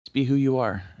be who you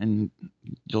are, and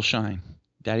you'll shine.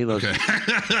 Daddy loves you.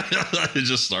 It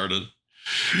just started.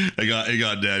 I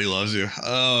got Daddy loves you.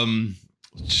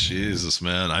 Jesus,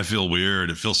 man, I feel weird.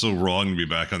 It feels so wrong to be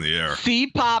back on the air. See,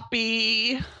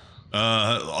 Poppy.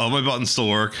 All my buttons still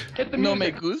work. No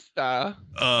me gusta.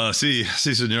 Sí,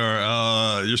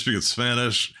 señor. You're speaking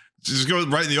Spanish. Just go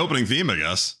right in the opening theme, I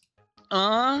guess.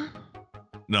 No,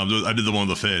 I did the one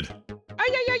with the fade. Ay,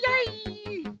 ay, ay, ay.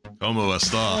 Como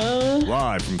está?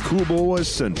 Live from Cool Boys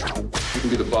Central. You can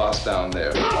be the boss down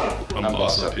there. I'm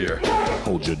boss up here.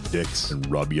 Hold your dicks and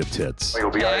rub your tits. You'll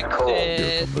be on call.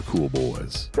 Here from the Cool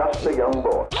Boys. Just a young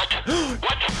boy.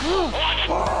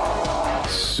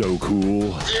 So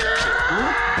cool.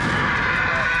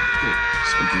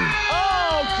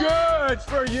 Oh, good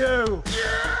for you.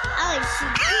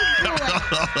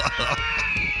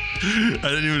 I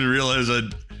didn't even realize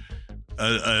it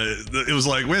was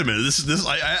like, wait a minute, this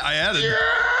I added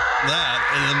that,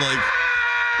 and I'm like,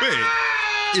 wait,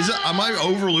 am I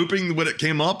overlooping when it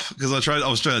came up? Because I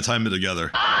was trying to time it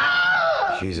together.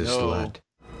 She's a slut.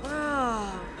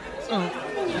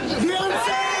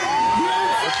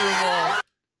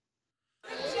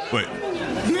 Wait.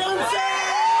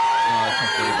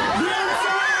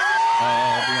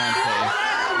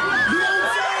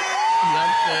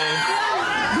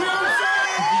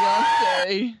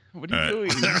 Beyonce. What are you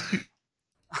doing?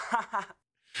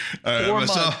 All right, 4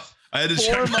 months. I had to 4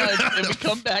 check. months and we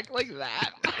come back like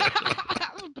that.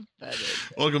 Pathetic.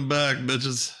 Welcome back,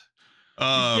 bitches.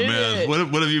 Oh did man, it.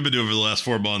 what have you been doing for the last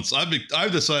 4 months?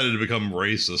 I've decided to become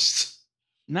racist.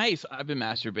 Nice. I've been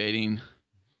masturbating.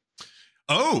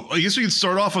 Oh, I guess we can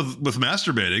start off with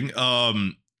masturbating.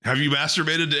 Have you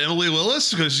masturbated to Emily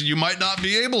Willis? Because you might not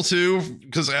be able to,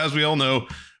 because as we all know,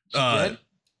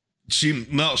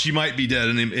 she might be dead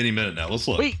any minute now. Let's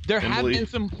look. Wait, there have Emily- been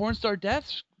some porn star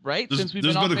deaths, right? There's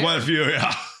been quite a few.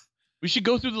 Yeah, We should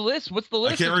go through the list. What's the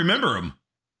list? I can't remember them.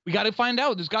 We got to find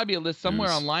out. There's got to be a list somewhere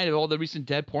online of all the recent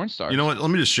dead porn stars. You know what? Let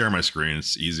me just share my screen.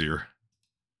 It's easier.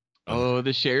 Oh,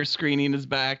 the share screening is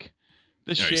back.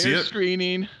 The Yeah, you see share it?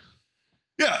 screening.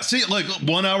 Yeah, see, like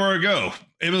 1 hour ago,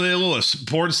 Emily Lewis,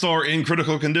 porn star in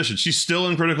critical condition. She's still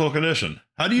in critical condition.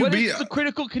 How do you What be? is the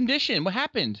critical condition? What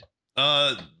happened?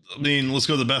 I mean, let's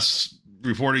go to the best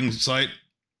reporting site,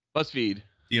 BuzzFeed.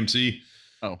 EMC.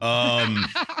 Oh.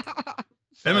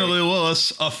 Emily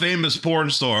Lewis, a famous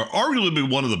porn star, arguably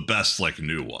one of the best, like,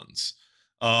 new ones.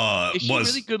 Is she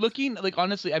really good looking? Like,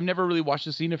 honestly, I've never really watched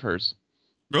a scene of hers.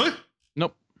 Really?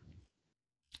 Nope.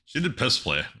 She did piss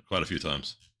play quite a few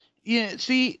times. Yeah,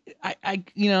 see, I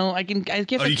guess. Oh, you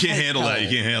can't handle that. You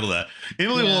can't handle that.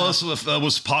 Emily Willis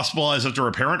was hospitalized after a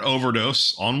apparent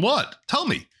overdose on what? Tell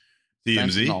me.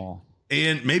 TMZ. Fentanyl.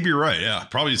 And maybe you're right. Yeah,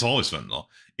 probably it's always fentanyl.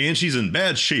 And she's in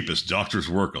bad shape as doctors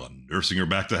work on nursing her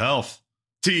back to health.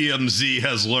 TMZ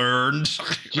has learned.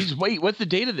 Jeez, wait, what's the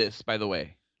date of this, by the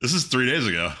way? This is 3 days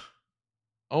ago.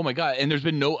 Oh my god, and there's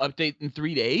been no update in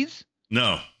 3 days?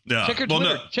 No. Yeah. Check her Well,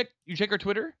 Twitter. no. You check her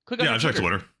Twitter? Click on Yeah, her I've checked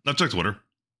Twitter. I've checked Twitter.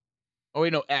 Oh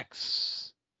wait, no,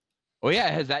 X. Oh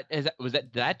yeah, was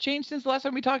that changed since the last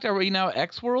time we talked? Are we now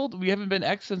X world? We haven't been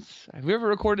X since. Have we ever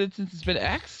recorded since it's been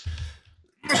X?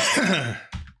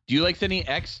 Do you like sending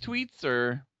X tweets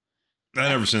or I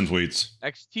never send tweets.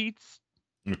 X teats?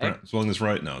 Spelling this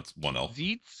right? No, it's one L.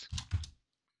 Zeets?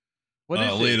 What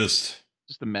is it? Latest.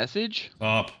 Just a message?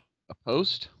 Top. A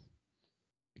post?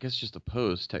 I guess just a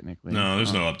post technically. No,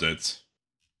 there's no updates.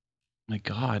 My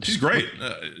God, She's great.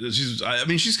 She's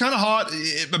kind of hot.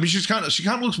 I mean, she kind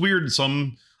of looks weird in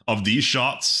some of these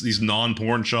shots, these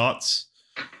non-porn shots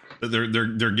that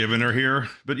they're giving her here.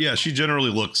 But yeah, she generally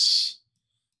looks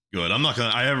good.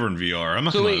 I have her in VR. I'm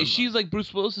not. So wait, she's like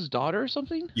Bruce Willis's daughter or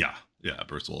something? Yeah,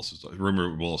 Bruce Willis's daughter.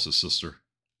 Remember Willis's sister.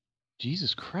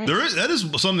 Jesus Christ. That is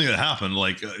something that happened.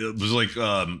 Like it was like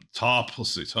top.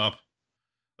 Let's see, top.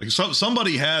 Like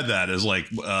somebody had that as like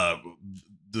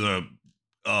the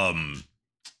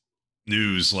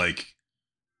news like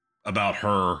about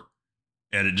her,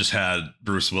 and it just had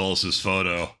Bruce Willis's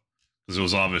photo because it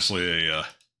was obviously a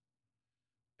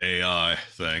AI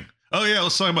thing. Oh yeah,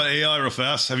 let's talk about AI real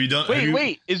fast. Have you done?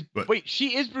 Wait,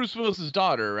 she is Bruce Willis's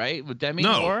daughter, right? With Demi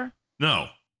Moore? No.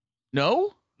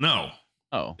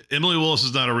 Oh, Emily Willis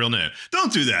is not a real name.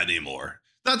 Don't do that anymore.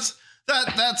 That's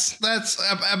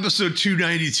episode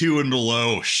 292 and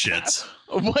below shit.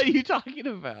 What are you talking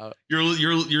about? Your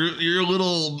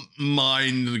little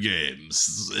mind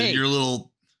games. Hey, your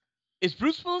little. Is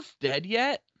Bruce Willis dead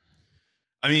yet?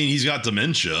 I mean, he's got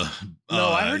dementia. No,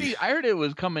 I heard it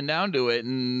was coming down to it,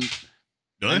 and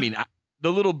really? I mean,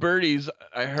 the little birdies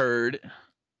I heard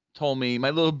told me, my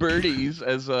little birdies,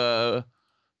 as the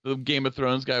Game of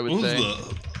Thrones guy would say.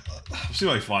 see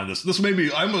if I can find this. This made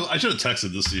me. I should have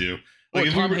texted this to you. Well,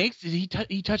 if Tom Hanks, did he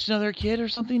touch another kid or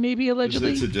something? Maybe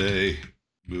allegedly. USA Today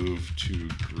move to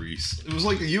Greece. It was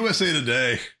like USA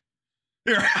Today.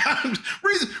 Here,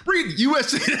 read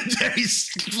USA Today's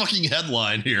fucking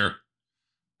headline here.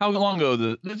 How long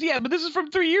ago? Yeah, but this is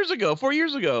from 4 years ago.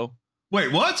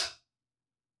 Wait, what?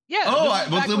 Yeah.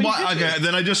 Okay.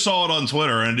 Then I just saw it on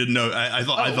Twitter and didn't know. I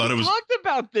thought it was. We talked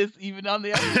about this even on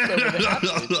the episode. When it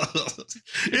happened.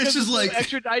 It's just like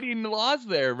extraditing laws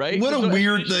there, right? What a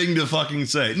weird thing to fucking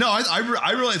say. No,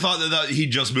 I really thought that he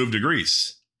just moved to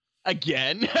Greece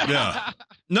again. Yeah.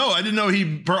 No, I didn't know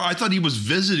I thought he was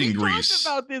visiting Greece. We talked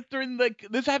about this during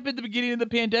this happened at the beginning of the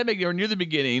pandemic or near the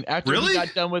beginning after he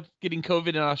got done with getting COVID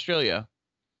in Australia.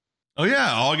 Oh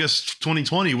yeah, August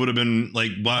 2020 would have been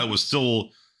like while it was still.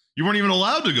 You weren't even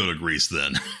allowed to go to Greece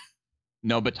then.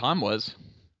 No, but Tom was.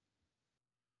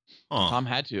 Huh. Tom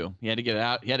had to. He had to get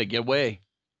out. He had to get away.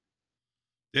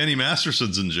 Danny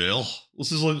Masterson's in jail. Let's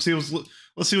see what's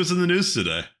in the news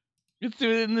today. Let's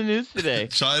do it in the news today.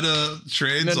 China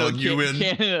trades on UN.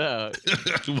 Canada.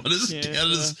 What is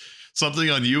Canada's something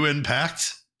on UN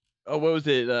Pact? Oh, what was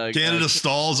it? Canada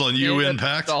stalls on UN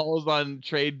Pact. Stalls on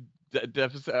trade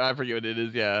deficit. I forget what it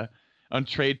is. Yeah, on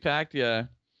trade pact. Yeah.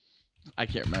 I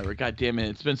can't remember. God damn it.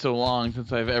 It's been so long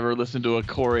since I've ever listened to a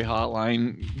Corey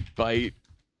Hotline bite.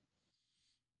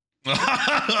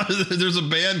 There's a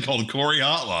band called Corey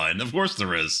Hotline. Of course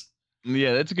there is.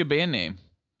 Yeah, that's a good band name.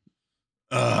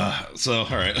 All right.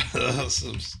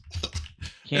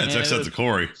 Yeah, text that to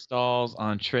Corey. Stalls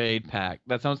on trade pact.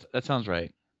 That sounds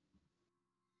right.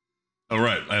 All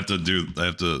right. I have to.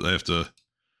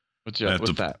 What's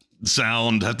that?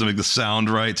 Sound. I have to make the sound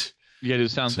right. You gotta do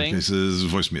sound thing. Cases,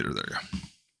 voice meter. There you go.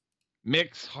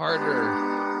 Mix harder.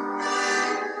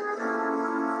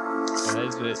 What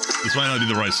is it? This might not be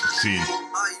the right scene.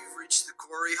 Hi, you've reached the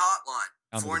Corey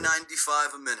Hotline.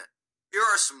 $4.95 a minute. Here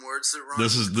are some words that rhyme.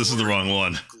 This is the wrong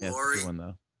one. Glory, yeah, one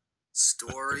though.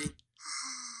 Story,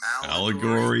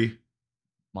 allegory,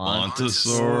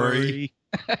 Montessori.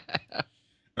 All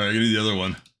right, give me the other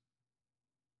one.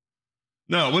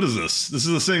 No, what is this? This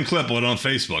is the same clip but on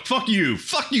Facebook. Fuck you,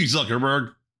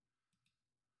 Zuckerberg.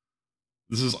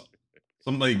 This is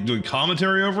somebody doing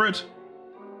commentary over it.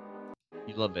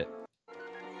 You love it.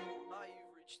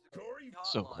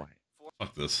 So quiet.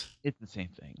 Fuck this. It's the same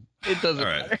thing. It doesn't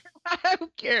matter. Who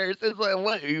cares? It's like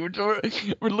what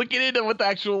we're looking into what the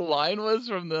actual line was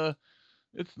from the.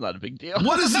 It's not a big deal.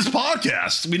 What is this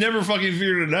podcast? We never fucking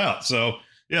figured it out. So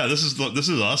yeah, this is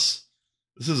us.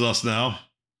 This is us now.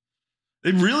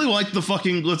 They really like the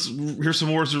fucking let's hear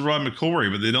some words of Rod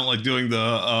McCory, but they don't like doing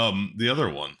the other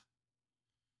one.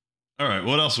 All right,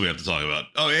 what else do we have to talk about?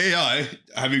 Oh, AI.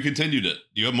 Have you continued it?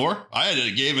 Do you have more? I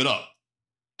gave it up.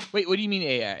 Wait, what do you mean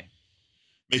AI?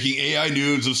 Making AI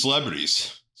nudes of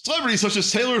celebrities. Celebrities such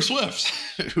as Taylor Swift,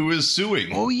 who is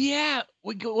suing. Oh yeah,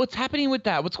 what's happening with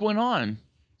that? What's going on?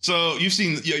 So have you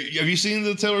seen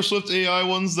the Taylor Swift AI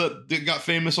ones that got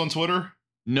famous on Twitter?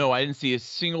 No, I didn't see a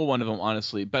single one of them,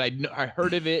 honestly. But I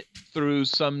heard of it through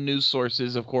some news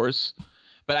sources, of course.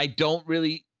 But I don't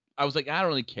really. I was like, I don't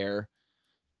really care.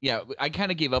 Yeah, I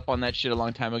kind of gave up on that shit a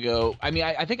long time ago. I mean,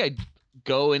 I think I'd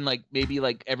go and like maybe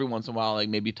like every once in a while, like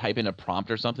maybe type in a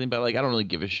prompt or something. But like, I don't really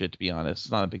give a shit, to be honest.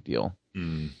 It's not a big deal.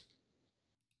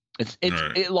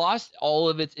 It lost all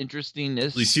of its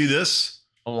interestingness. You see this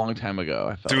a long time ago.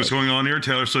 I felt see what's going on here.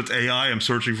 Taylor Swift AI. I'm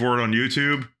searching for it on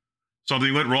YouTube.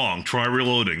 Something went wrong. Try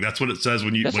reloading. That's what it says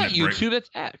when you. That's not YouTube. That's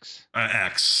X.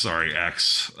 X. Sorry,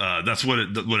 X. That's what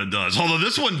it does. Although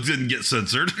this one didn't get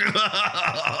censored.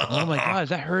 Oh my god, is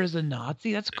that her as a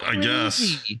Nazi? That's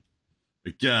crazy. I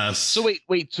guess. So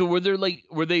wait. So were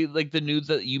they like the nudes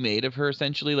that you made of her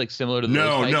essentially like similar to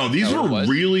those? No. These were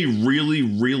really, really,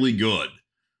 really good.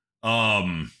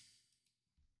 Let's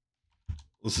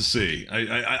just see.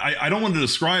 I don't want to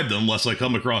describe them lest I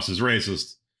come across as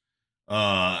racist.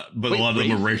 But a lot of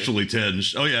them are racially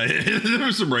tinged. Oh yeah, there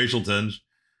was some racial tinge.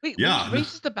 Wait, yeah. What was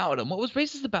racist about him? What was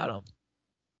racist about him?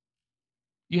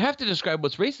 You have to describe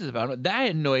what's racist about him. I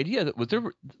had no idea.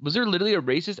 Was there literally a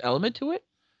racist element to it?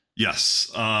 Yes.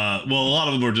 Well, a lot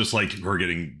of them were just like her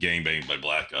getting gangbanged by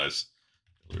black guys.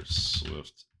 Taylor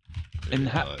Swift. And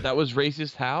that was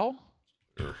racist how?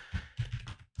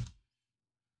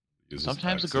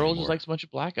 Sometimes a girl just likes a bunch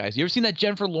of black guys. You ever seen that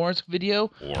Jennifer Lawrence video?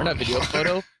 Or not video,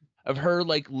 photo of her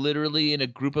like literally in a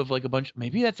group of like a bunch.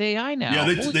 Maybe that's AI now.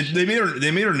 Yeah,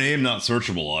 they made her name not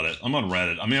searchable on it. I'm on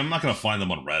Reddit. I mean, I'm not gonna find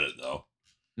them on Reddit though.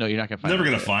 No, you're not gonna find. Never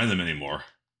gonna find them anymore.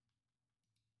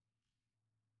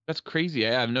 That's crazy.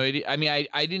 I have no idea. I mean,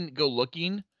 I didn't go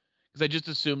looking because I just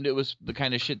assumed it was the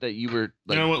kind of shit that you were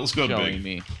like. You know what? Let's go showing big.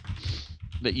 Me.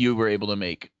 that you were able to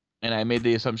make. And I made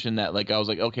the assumption that I was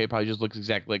like, okay, it probably just looks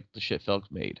exactly like the shit Felix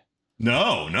made.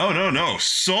 No.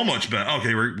 So much better.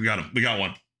 Okay, we got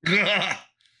one.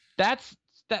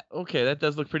 Okay, that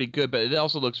does look pretty good, but it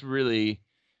also looks really.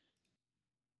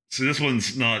 So this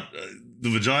one's not. The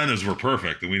vaginas were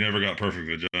perfect, and we never got perfect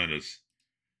vaginas.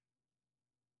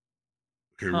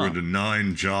 Okay, we're into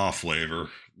 9 jaw flavor.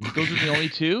 Those are the only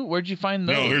 2? Where'd you find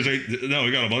those? No, here's 8. No,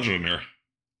 we got a bunch of them here.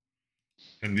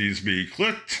 Can these be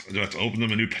clicked? Do I have to open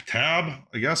them a new tab?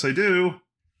 I guess I do.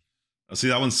 See,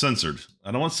 that one's censored.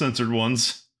 I don't want censored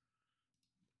ones.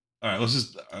 All right, let's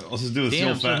just do this.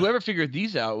 Damn, so whoever figured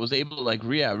these out was able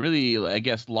to really, I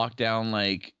guess, lock down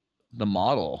the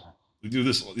model. We do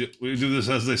this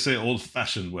as they say,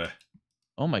 old-fashioned way.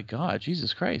 Oh my God,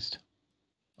 Jesus Christ!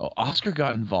 Oh, Oscar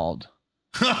got involved.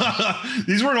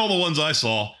 These weren't all the ones I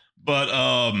saw, but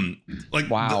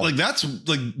wow,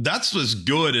 that's as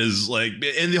good as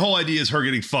and the whole idea is her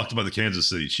getting fucked by the Kansas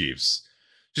City Chiefs.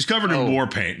 She's covered in war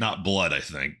paint, not blood, I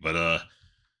think, but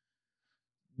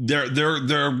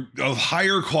they're of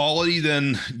higher quality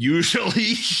than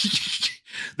usually.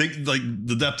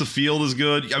 The depth of field is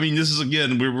good. I mean, this is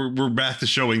again we're back to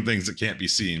showing things that can't be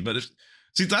seen, but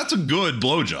that's a good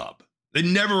blowjob. They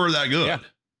never were that good.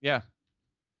 Yeah.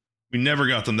 We never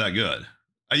got them that good.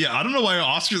 Yeah, I don't know why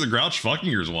Oscar the Grouch fucking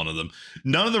her is one of them.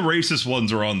 None of the racist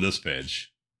ones are on this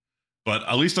page. But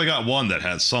at least I got one that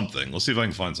has something. Let's see if I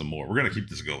can find some more. We're going to keep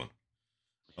this going.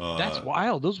 That's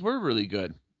wild. Those were really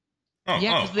good.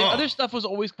 Because the other stuff was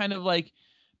always kind of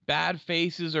bad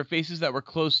faces or faces that were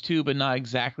close to but not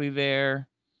exactly there.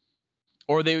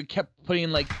 Or they kept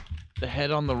putting the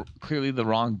head on clearly the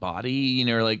wrong body.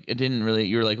 It didn't really.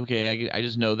 You were like, okay, I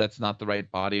just know that's not the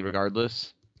right body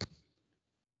regardless.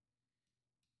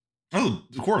 Oh,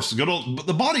 of course. Good old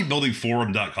the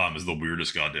bodybuildingforum.com is the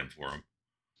weirdest goddamn forum.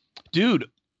 Dude,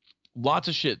 Lots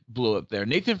of shit blew up there.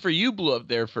 Nathan For You blew up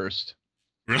there first.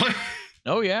 Really?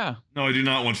 Oh, yeah. No, I do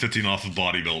not want 15 off of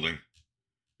bodybuilding. I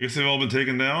guess they've all been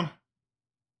taken down?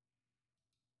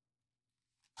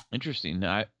 Interesting.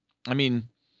 I mean...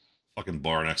 Fucking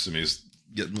bar next to me is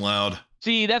getting loud.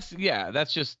 See, that's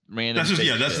just random. That's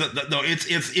just, no,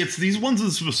 it's these ones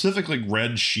with specific,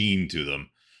 red sheen to them.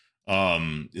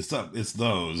 It's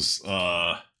those.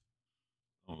 Oh,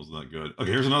 wasn't that good?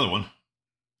 Okay, here's another one.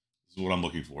 This is what I'm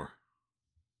looking for.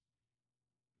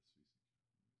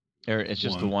 It's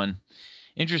just the one.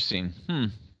 Interesting.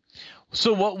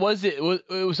 So what was it?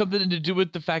 It was something to do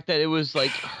with the fact that it was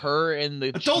her and the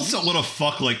adults that want to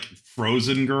fuck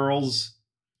Frozen girls.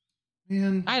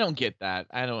 Man, I don't get that.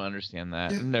 I don't understand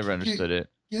that. I've never understood it.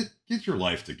 Get your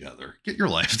life together. Get your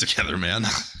life together, man.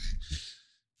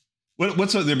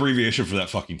 What's the abbreviation for that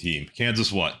fucking team? Kansas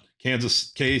what?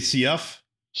 Kansas KCF?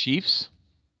 Chiefs?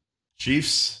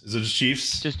 Chiefs? Is it just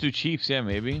Chiefs? Just do Chiefs, yeah,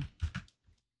 maybe.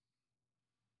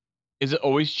 Is it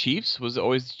always Chiefs? Was it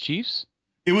always Chiefs?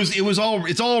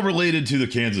 It's all related to the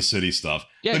Kansas City stuff.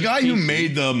 Yeah, the guy who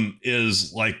made them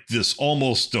is this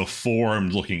almost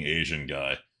deformed looking Asian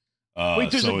guy.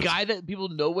 Wait, there's a guy that people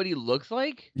know what he looks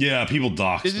like? Yeah, people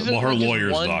doxed him. Well, her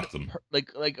lawyers doxed him.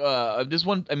 This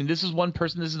one, I mean, this is one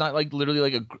person. This is not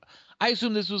literally I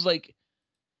assume this was like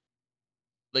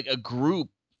a group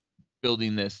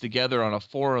building this together on a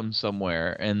forum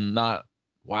somewhere and not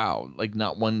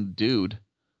one dude.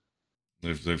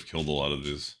 They've killed a lot of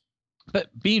these. But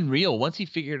being real, once he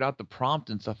figured out the prompt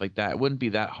and stuff like that, it wouldn't be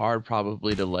that hard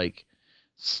probably to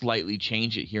slightly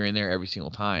change it here and there every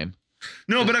single time.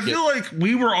 No, but I feel like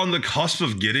we were on the cusp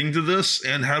of getting to this,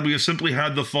 and had we simply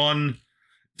had the fun,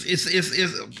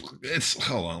 it's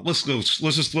hold on. Let's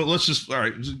just all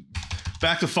right.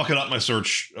 Back to fucking up my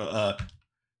search.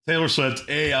 Taylor Swift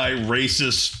AI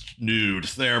racist nude.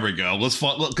 There we go. Let's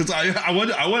because I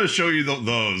want to show you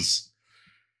those.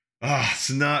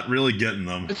 It's not really getting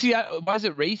them. But see, why is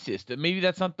it racist? Maybe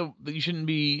that's not you shouldn't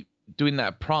be doing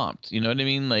that prompt. You know what I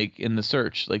mean? In the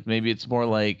search, maybe it's more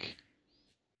black.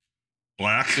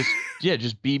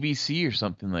 Just BBC or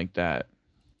something like that.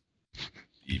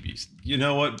 BBC. You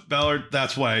know what, Ballard?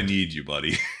 That's why I need you,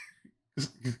 buddy.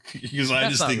 Because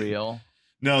that's not real.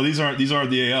 No, these aren't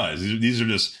the AIs. These are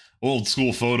just old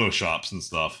school photoshops and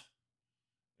stuff.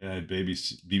 Yeah,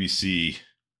 BBC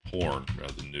porn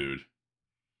rather than nude.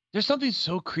 There's something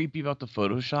so creepy about the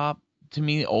Photoshop. To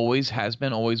me, always has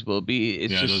been, always will be.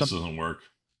 It's just this doesn't work.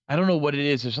 I don't know what it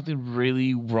is. There's something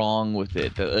really wrong with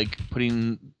it. That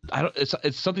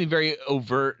it's something very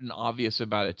overt and obvious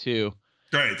about it too.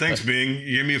 Great, thanks, Bing.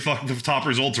 You gave me the top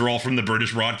results are all from the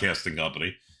British Broadcasting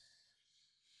Company.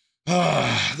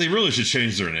 They really should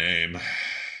change their name.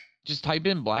 Just type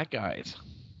in black guys.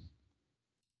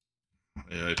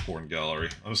 Yeah, porn gallery.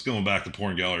 I was going back to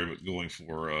porn gallery, but going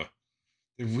for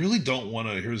they really don't want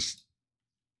to.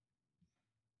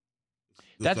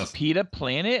 That's PETA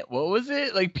Planet. What was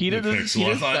it like? PETA does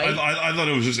Pixel. I thought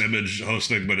it was just image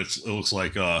hosting, but it looks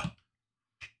like an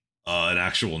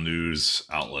actual news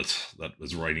outlet that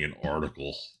was writing an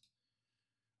article.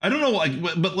 I don't know,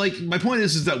 but my point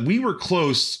is that we were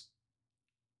close.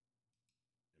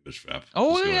 Image Fap.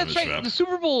 Oh yeah, that's right. Fap. The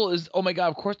Super Bowl is. Oh my god!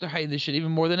 Of course they're hiding this shit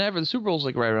even more than ever. The Super Bowl's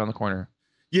like right around the corner.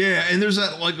 Yeah, and there's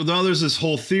that now there's this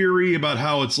whole theory about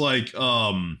how it's like.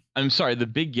 I'm sorry, the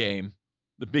big game.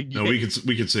 The big game. No, we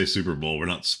could say Super Bowl. We're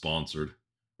not sponsored.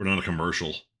 We're not a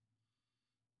commercial.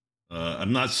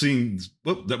 I'm not seeing.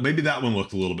 Maybe that one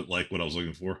looked a little bit like what I was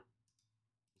looking for.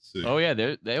 Let's see. Oh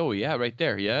yeah, oh yeah, right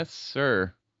there. Yes,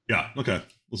 sir. Yeah. Okay.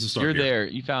 Let's just start. You're here. there.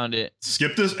 You found it.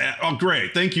 Skip this. Oh,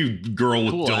 great. Thank you, girl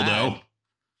with dildo. Ad.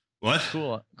 What?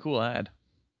 Cool ad.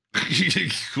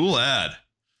 Cool ad.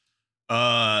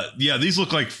 Yeah, these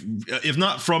look like, if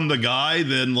not from the guy,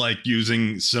 then like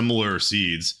using similar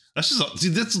seeds. That's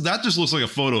just that just looks like a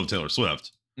photo of Taylor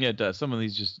Swift. Yeah, it does. Some of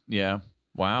these just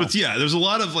wow. But yeah, there's a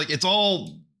lot of like it's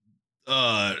all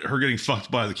her getting fucked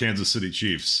by the Kansas City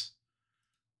Chiefs.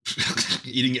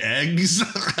 Eating eggs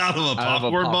out of a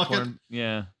popcorn bucket.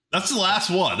 Yeah, that's the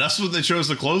last one. That's what they chose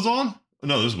to close on.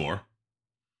 No, there's more.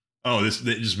 Oh, they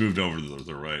just moved over to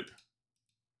the right.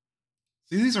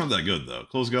 See, these aren't that good though.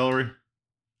 Close gallery.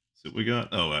 See what we got.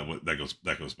 Oh, that goes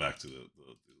back to the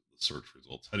search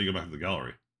results. How do you go back to the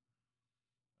gallery?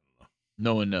 I don't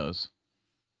know. No one knows.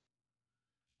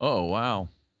 Oh wow.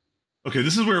 Okay,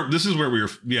 this is where we were.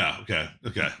 Yeah. Okay.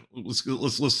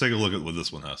 Let's take a look at what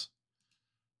this one has.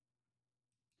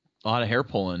 A lot of hair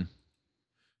pulling.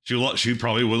 She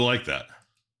probably would like that.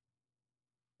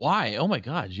 Why? Oh my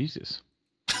god, Jesus.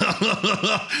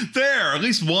 There, at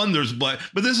least one there's black,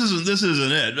 but this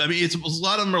isn't it. I mean, it's a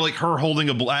lot of them are like her holding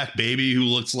a black baby who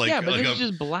looks like but like this is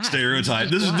just black stereotype.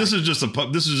 This is just a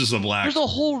black. There's a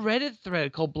whole Reddit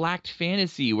thread called Blacked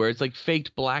Fantasy where it's like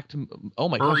faked black. Oh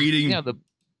my god. Eating. Yeah,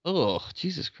 oh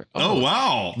Jesus Christ. Oh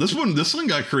wow, this one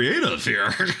got creative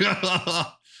here.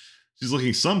 She's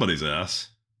licking somebody's ass.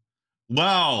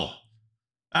 Wow.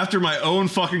 After my own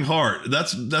fucking heart.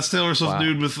 That's Taylor Swift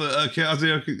dude with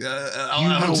Alexandria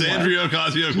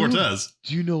Ocasio-Cortez.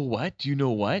 Do you know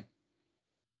what?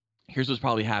 Here's what's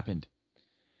probably happened.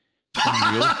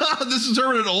 This is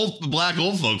her in an black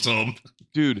old folks home.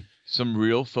 Dude, some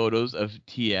real photos of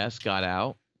TS got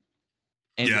out.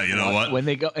 And yeah, you know what? When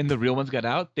they go and the real ones got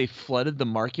out, they flooded the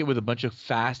market with a bunch of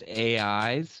fast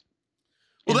AIs.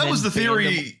 Well, that was the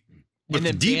theory with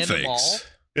the deep fakes.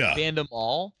 Yeah. Banned them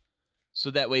all. So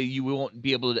that way you won't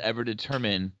be able to ever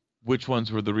determine which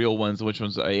ones were the real ones and which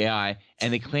ones are AI.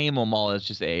 And they claim them all as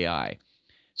just AI.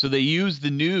 So they use the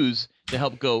news to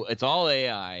help go, it's all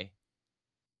AI.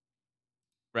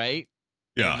 Right?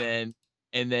 Yeah.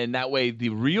 And then that way the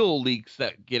real leaks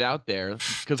that get out there,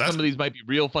 because some of these might be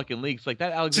real fucking leaks. Like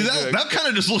that Alexandria. See, that kind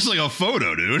of just looks like a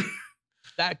photo, dude.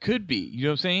 That could be. You know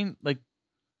what I'm saying? Like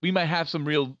we might have some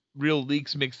real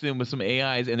leaks mixed in with some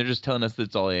AIs and they're just telling us that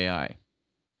it's all AI.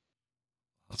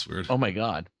 That's weird. Oh my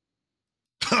god.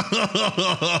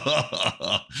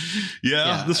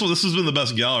 yeah, this has been the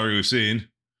best gallery we've seen.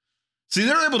 See,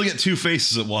 they're able to get two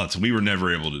faces at once. We were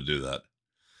never able to do that.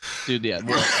 Dude, yeah.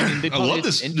 Well, I mean, I love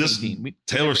this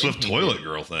Taylor Swift toilet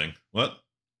girl thing. What?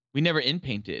 We never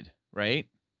in-painted, right?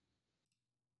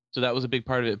 So that was a big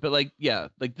part of it. But like, yeah,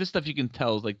 like this stuff you can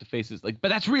tell is like the faces, like, but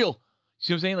that's real.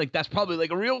 See what I'm saying? Like that's probably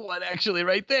like a real one actually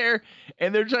right there.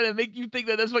 And they're trying to make you think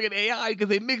that that's fucking AI because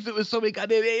they mix it with so many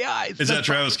goddamn AIs. Is that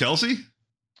Travis Kelce?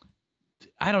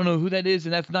 I don't know who that is,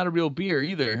 and that's not a real beer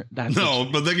either. But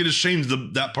they can just change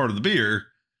that part of the beer.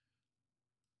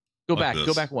 Go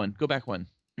back one.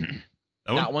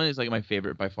 That one is like my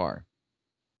favorite by far.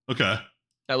 Okay.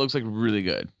 That looks like really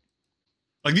good.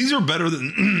 Like these are better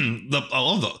than I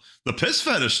love the piss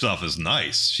fetish stuff is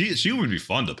nice. She would be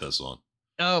fun to piss on.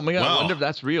 Oh my god! Wow. I wonder if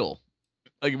that's real.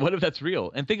 Like, what if that's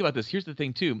real? And think about this. Here's the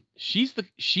thing, too. She's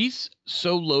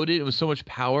so loaded with so much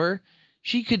power.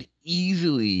 She could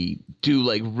easily do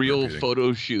like real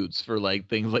photo shoots for like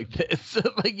things like this.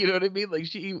 Like, you know what I mean? Like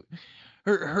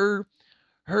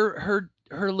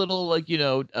her little like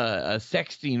a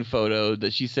sexting photo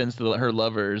that she sends to her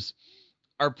lovers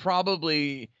are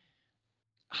probably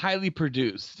highly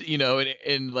produced,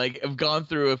 and like have gone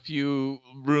through a few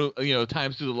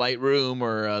times through the Lightroom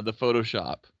or the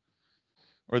Photoshop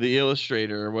or the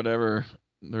Illustrator or whatever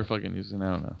they're fucking using.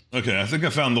 I don't know. Okay, I think I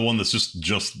found the one that's just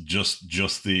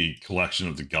the collection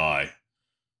of the guy.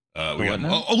 Look at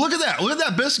that! Look at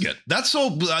that biscuit. That's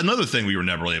another thing we were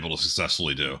never able to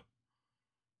successfully do.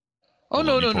 Oh,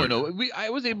 no. I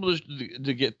was able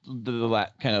to get the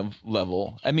kind of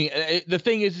level. I mean, the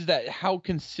thing is that how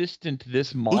consistent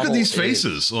this model Look at these is.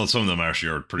 faces. Well, some of them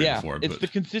actually are pretty deformed. It's the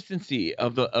consistency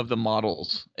of the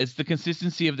models. It's the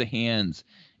consistency of the hands.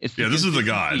 This is the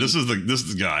guy. This is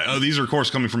the guy. Oh, these are, of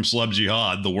course, coming from Celeb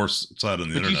Jihad, the worst side on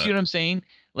the internet. You see what I'm saying?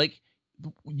 Like,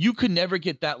 you could never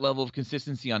get that level of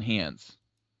consistency on hands.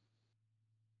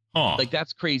 Huh. Like,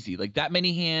 that's crazy. Like, that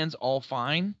many hands, all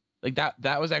fine. Like,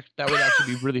 that would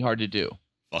actually be really hard to do.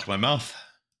 Fuck my mouth.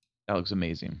 That looks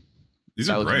amazing. These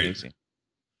are great. Amazing.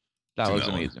 That looks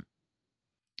amazing.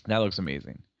 That looks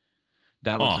amazing.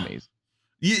 That looks amazing.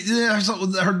 Yeah,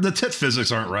 the tit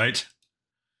physics aren't right.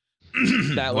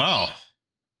 That looks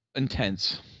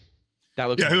intense. That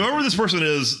looks amazing. Whoever this person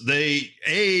is, they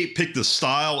A, picked the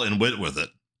style and went with it.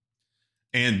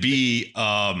 And B,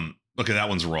 okay, that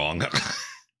one's wrong.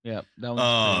 Yeah, that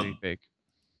one's pretty big.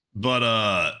 But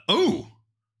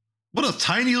what a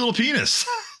tiny little penis.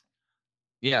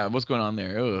 Yeah, what's going on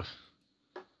there? Ugh.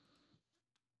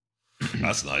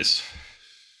 That's nice.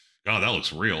 God, that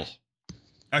looks real.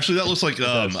 Actually, that looks like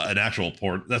an actual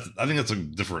porn. I think that's a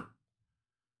different.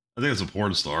 I think it's a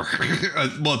porn star.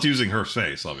 Well, it's using her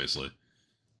face, obviously.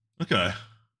 Okay.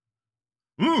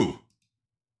 Ooh.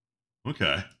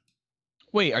 Okay.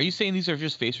 Wait, are you saying these are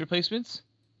just face replacements?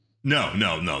 No,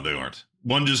 they aren't.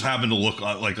 One just happened to look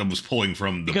like I was pulling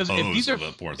from the pose of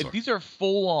a porn star. If these are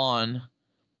full on,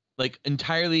 like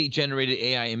entirely generated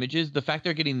AI images, the fact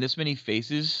they're getting this many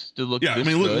faces to look. Yeah, I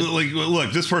mean,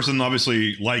 look, this person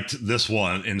obviously liked this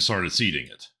one and started seeding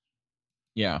it.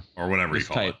 Yeah, or whatever you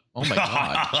call it. Oh my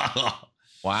god!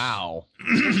 Wow,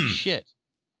 shit,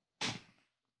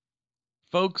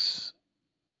 folks,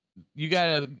 you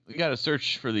gotta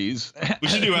search for these. We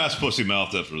should do Ass Pussy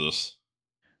Mouth after this.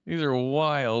 These are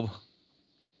wild.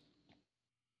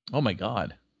 Oh my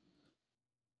god.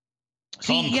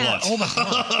 See, yeah. Oh my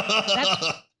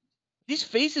god. These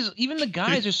faces, even the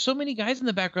guys. There's so many guys in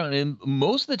the background, and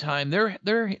most of the time,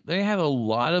 they have a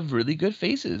lot of really good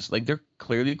faces. Like they're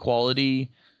clearly quality,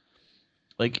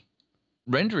 like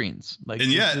renderings. Like,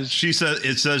 and yet it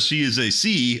says she is a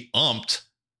C-umped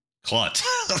clut.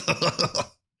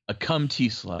 A cum-tea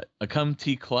slut. A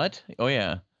cum-tea clut. Oh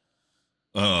yeah.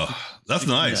 That's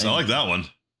nice. I like that one.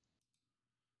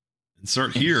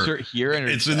 Insert here. And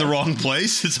it's in the wrong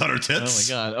place. It's on her tits.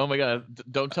 Oh my god.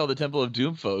 Don't tell the Temple of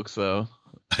Doom folks though.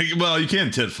 Well, you can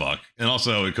tit fuck, and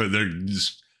also there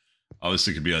just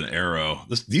obviously could be an arrow.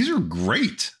 These are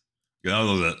great. Yeah,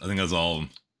 I think that's all of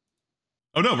them.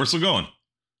 Oh no, we're still going.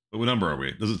 But what number are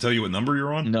we? Does it tell you what number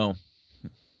you're on? No.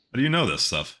 How do you know this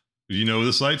stuff? Do you know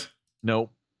this site?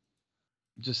 Nope.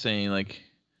 Just saying, like,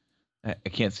 I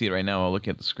can't see it right now. I'll look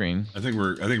at the screen. I think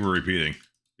we're repeating.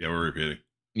 Yeah, we're repeating.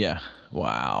 Yeah.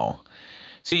 Wow.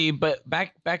 See, but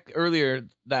back earlier,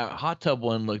 that hot tub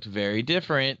one looked very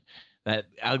different. That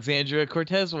Alexandria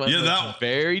Cortez one looked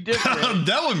very different.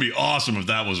 That would be awesome if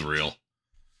that was real.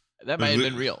 That might have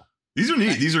been real. These are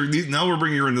neat. These now we're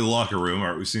bringing her into the locker room. All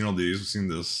right, we've seen all these. We've seen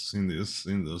this.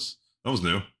 That was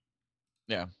new.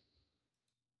 Yeah.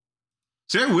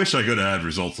 See, I wish I could have had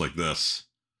results like this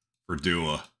for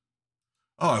Dua.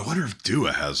 Oh, I wonder if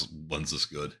Dua has ones this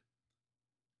good.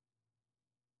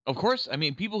 Of course. I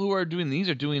mean, people who are doing these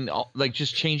are doing like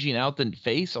just changing out the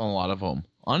face on a lot of them.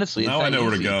 Honestly, now I know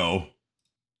where to go.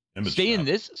 Stay in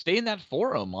that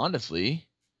forum. Honestly,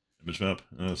 image map.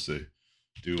 Let's see.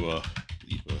 Dua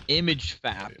Lipa.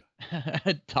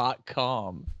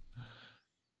 imagefap.com.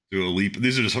 Dua Lipa.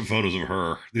 These are just some photos of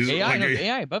her. These AI, are like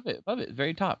AI above it,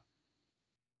 very top.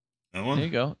 That one. There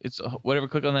you go. It's whatever.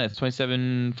 Click on that. It's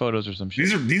 27 photos or some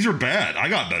shit. These are bad. I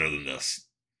got better than this.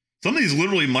 Some of these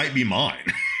literally might be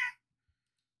mine.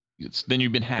 Then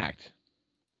you've been hacked.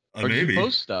 Or maybe. Did you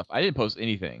post stuff? I didn't post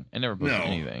anything. I never posted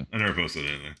anything. I never posted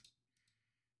anything.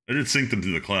 I did sync them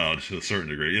to the cloud to a certain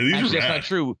degree. Yeah, actually, that's not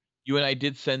true. You and I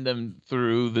did send them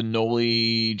through the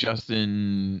Noli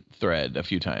Justin thread a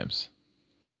few times.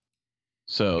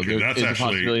 So okay, that's actually a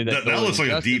possibility that looks like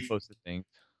Justin a deep. Posted things.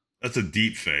 That's a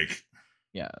deep fake.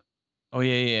 Yeah. Oh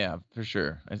yeah, for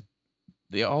sure.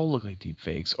 They all look like deep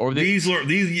fakes. Or these are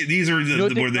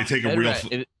where they take a real.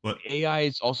 What? AI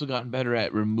has also gotten better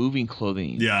at removing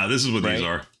clothing. Yeah, this is what these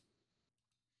are.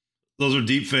 Those are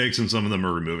deep fakes, and some of them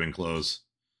are removing clothes.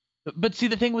 But see,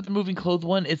 the thing with the moving clothes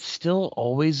one, it's still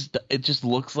always. It just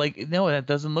looks like that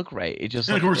doesn't look right. It just.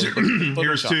 And of course,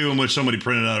 here's two in which somebody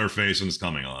printed out her face and it's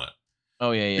coming on it.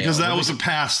 Oh yeah. Because that was a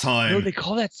pastime. No, they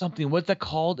call that something. What's that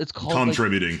called? It's called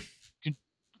contributing.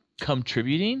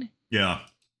 Contributing? Yeah.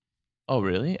 Oh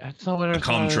really? That's not what I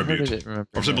contribute.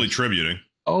 Or simply tributing.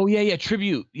 Oh yeah,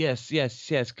 tribute. Yes. Yeah.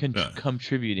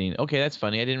 Contributing. Okay, that's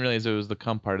funny. I didn't realize it was the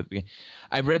come part of the beginning.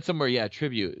 I read somewhere,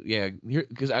 tribute. Yeah,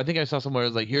 because I think I saw somewhere it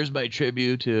was like, here's my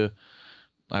tribute to,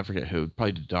 I forget who,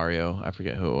 probably to Dario. I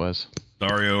forget who it was.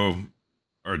 Dario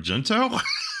Argento?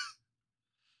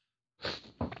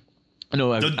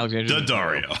 No, Alexander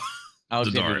Dario.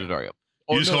 Alexander Dario.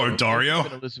 You just call her Dario?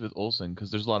 Elizabeth Olsen,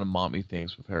 because there's a lot of mommy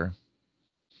things with her.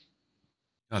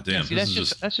 God damn. Yeah,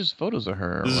 see, that's just photos of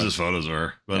her. This is just photos of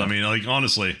her. But yeah. I mean, like,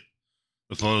 honestly,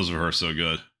 the photos of her are so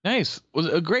good. Nice. Was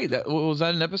it great? Was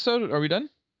that an episode? Are we done?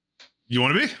 You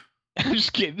want to be? I'm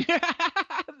just kidding.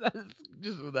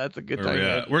 That's a good time.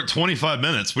 Yeah, we're at 25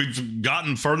 minutes. We've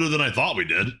gotten further than I thought we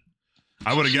did.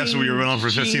 I would have guessed we were on for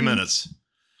 15 minutes.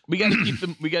 We got to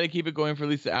keep We got to keep it going for at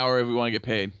least an hour if we want to get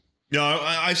paid. No,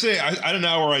 I say I don't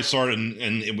know where I start and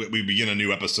we begin a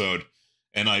new episode,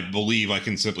 and I believe I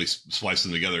can simply splice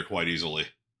them together quite easily.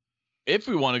 If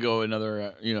we want to go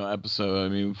another episode, I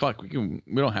mean, fuck, we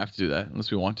don't have to do that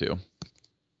unless we want to.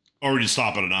 Or we just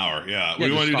stop at an hour. Yeah. What do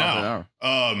you want to do now?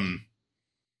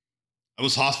 I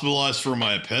was hospitalized for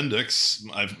my appendicitis.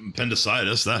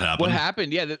 That happened. What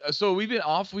happened? Yeah. So we've been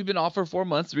off for 4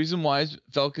 months. The reason why is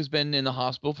Felk has been in the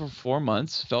hospital for 4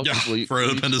 months. Felk, for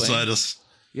appendicitis.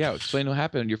 Yeah. Explain what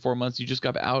happened. Your 4 months. You just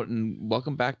got out, and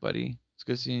welcome back, buddy. It's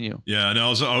good seeing you. Yeah.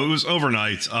 No, it was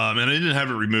overnight. And I didn't have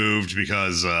it removed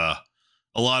because a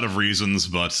lot of reasons,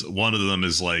 but one of them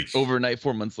is like overnight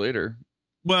 4 months later.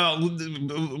 Well,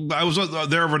 I was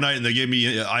there overnight, and they gave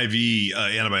me IV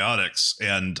antibiotics,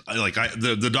 and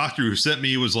the doctor who sent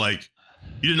me was like,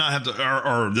 "You did not have to,"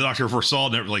 or the doctor foresaw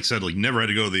never had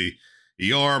to go to the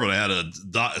ER, but I had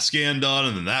a scan done,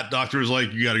 and then that doctor was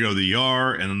like, "You got to go to the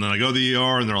ER," and then I go to the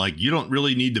ER, and they're like, "You don't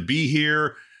really need to be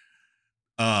here."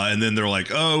 And then they're like,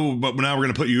 "Oh, but now we're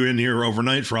going to put you in here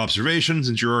overnight for observation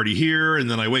since you're already here." And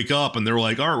then I wake up and they're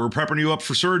like, "All right, we're prepping you up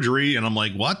for surgery." And I'm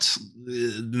like, "What?"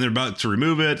 And they're about to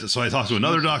remove it. So I talked to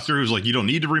another doctor who's like, "You don't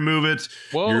need to remove it.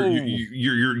 Whoa.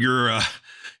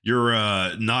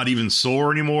 You're not even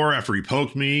sore anymore after he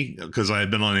poked me because I had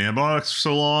been on antibiotics for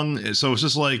so long." So it's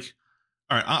just like,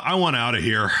 all right, I want out of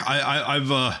here. I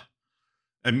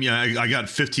got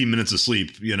 15 minutes of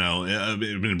sleep,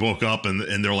 and woke up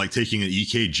and they're like taking an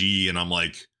EKG, and I'm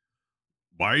like,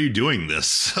 "Why are you doing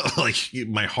this?" Like,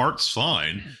 my heart's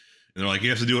fine. And they're like, "You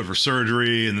have to do it for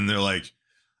surgery." And then they're like,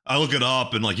 I look it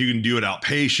up, and like, you can do it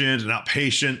outpatient, and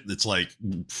outpatient, it's like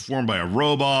performed by a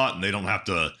robot, and they don't have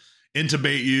to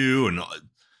intubate you, and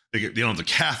they don't have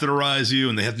to catheterize you,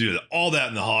 and they have to do all that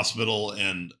in the hospital.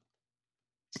 And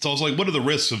so I was like, what are the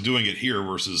risks of doing it here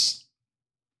versus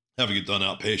having it done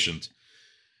outpatient?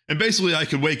 And basically I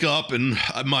could wake up and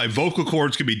my vocal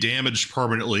cords could be damaged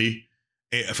permanently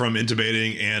from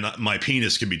intubating, and my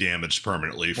penis could be damaged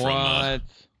permanently from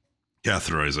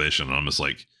catheterization. And I'm just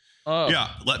like, yeah,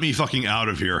 let me fucking out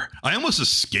of here. I almost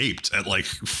escaped at like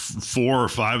 4 or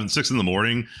 5 and 6 in the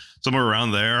morning, somewhere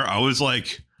around there. I was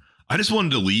like, I just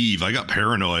wanted to leave. I got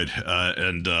paranoid.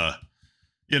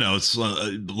 It's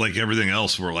like everything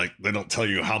else where like they don't tell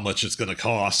you how much it's going to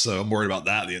cost. So I'm worried about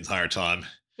that the entire time.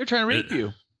 They're trying to rape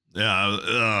you.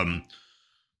 Yeah.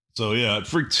 So yeah,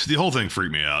 the whole thing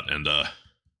freaked me out. And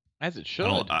as it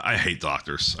should. I hate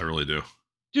doctors. I really do.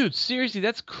 Dude, seriously,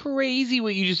 that's crazy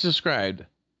what you just described.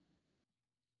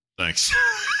 Thanks.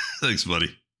 Thanks,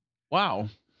 buddy. Wow.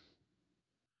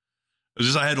 It was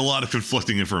just I had a lot of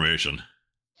conflicting information.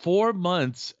 4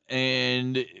 months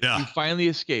and you finally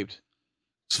escaped.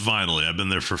 Finally, I've been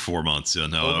there for 4 months. Yeah,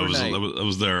 no, I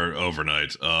was there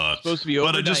overnight. Supposed to be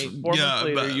overnight. 4 months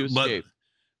later, you escaped.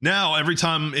 Now, every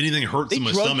time anything hurts in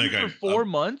my stomach, you for 4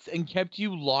 months and kept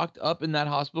you locked up in that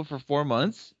hospital for 4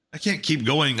 months. I can't keep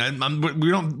going.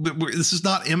 This is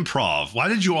not improv. Why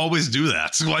did you always do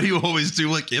that? Why do you always do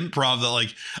like improv? That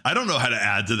like I don't know how to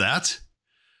add to that.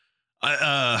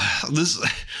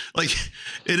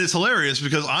 It is hilarious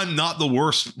because I'm not the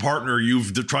worst partner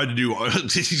you've tried to do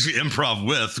improv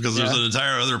with, because there's an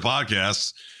entire other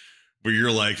podcast where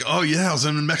you're like, "Oh yeah, I was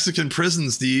in a Mexican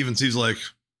prison, Steve," and Steve's like,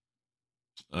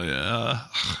 "Oh yeah,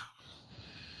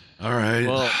 all right,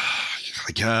 well,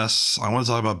 I guess I want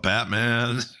to talk about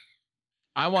Batman."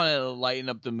 I want to lighten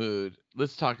up the mood.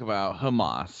 Let's talk about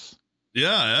Hamas.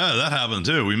 Yeah, that happened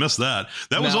too. We missed that.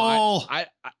 That was all. I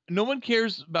no one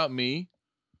cares about me.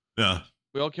 Yeah,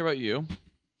 we all care about you.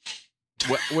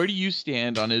 Where do you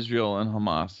stand on Israel and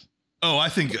Hamas? Oh, I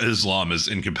think Islam is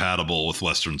incompatible with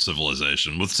Western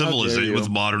civilization, with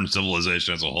modern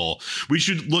civilization as a whole. We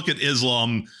should look at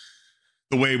Islam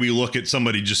the way we look at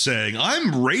somebody just saying,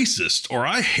 "I'm racist," or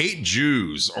 "I hate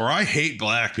Jews," or "I hate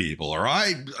black people," or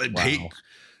I hate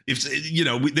if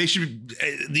they should.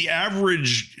 The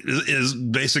average is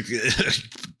basic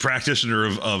practitioner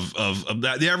of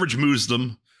that. The average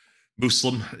Muslim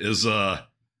is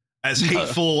as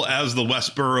hateful as the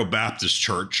Westboro Baptist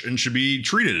Church and should be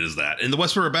treated as that. And the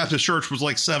Westboro Baptist Church was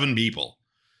like 7 people.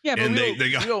 Yeah,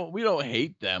 but we don't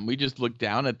hate them. We just look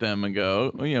down at them and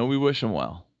go, we wish them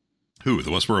well. Who, the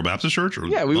Westboro Baptist Church? Or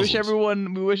yeah, we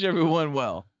Muslims? wish everyone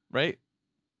well, right?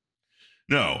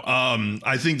 No,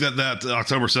 I think that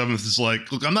October 7th is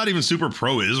like, look, I'm not even super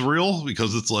pro-Israel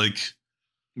because it's like,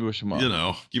 we wish them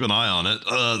well. Keep an eye on it.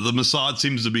 The Mossad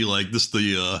seems to be like this,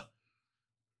 the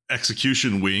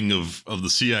execution wing of the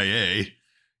CIA,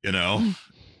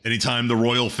 anytime the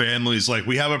royal family's like,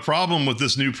 we have a problem with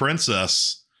this new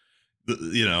princess, the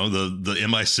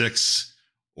MI6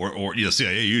 or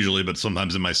CIA usually, but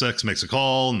sometimes MI6 makes a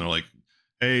call and they're like,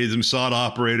 hey, the Mossad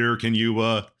operator, can you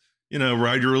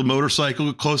ride your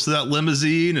motorcycle close to that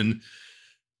limousine and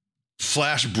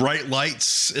flash bright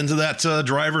lights into that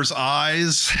driver's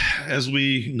eyes as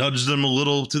we nudge them a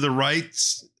little to the right.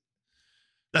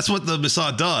 That's what the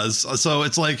Mossad does. So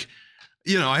it's like,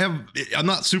 I'm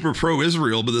not super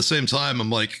pro-Israel, but at the same time, I'm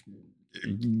like,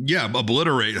 yeah,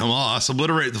 obliterate Hamas,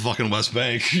 obliterate the fucking West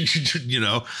Bank,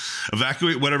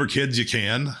 evacuate whatever kids you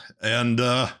can, and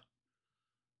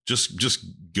just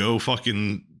go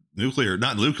fucking nuclear,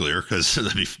 not nuclear, because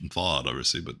that'd be fallout,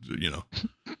 obviously, but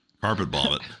carpet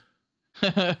bomb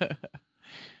it.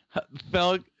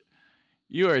 Felk,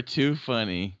 you are too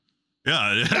funny.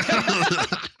 Yeah.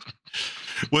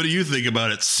 What do you think about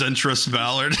it, centrist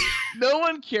Ballard? No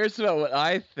one cares about what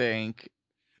I think.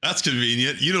 That's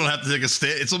convenient. You don't have to take a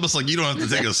stand. It's almost like you don't have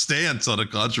to take a stance on a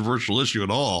controversial issue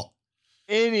at all.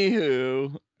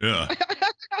 Anywho. Yeah.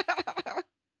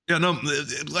 Yeah, no,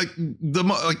 like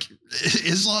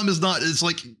Islam is not, it's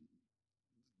like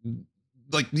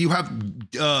you have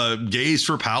gays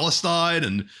for Palestine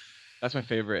and that's my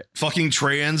favorite. Fucking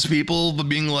trans people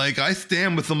being like, I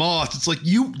stand with the Hamas. It's like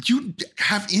you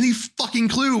have any fucking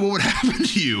clue what would happen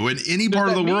to you in any part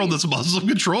of the world that's Muslim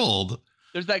controlled.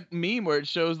 There's that meme where it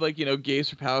shows like, gays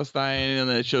for Palestine and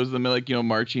then it shows them like,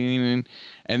 marching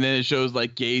and then it shows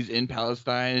like gays in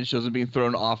Palestine and it shows them being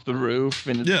thrown off the roof.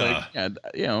 And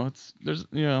it's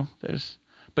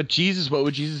but Jesus, what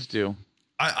would Jesus do?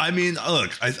 I mean,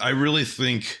 look, I really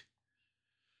think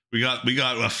we got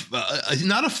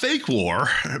not a fake war,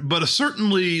 but a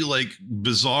certainly like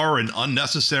bizarre and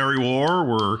unnecessary war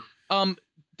where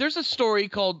there's a story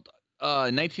called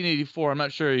 1984. I'm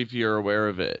not sure if you're aware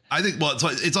of it. I think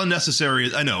it's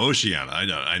unnecessary. I know Oceania. I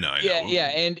know. Yeah.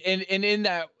 And in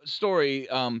that story,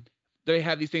 they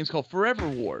have these things called forever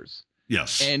wars.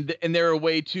 Yes. And they're a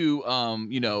way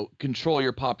to control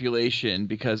your population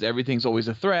because everything's always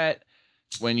a threat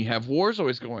when you have wars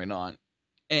always going on.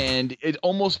 And it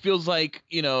almost feels like,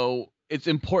 it's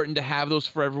important to have those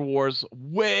forever wars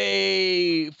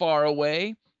way far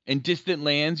away in distant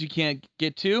lands you can't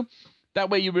get to. That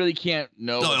way you really can't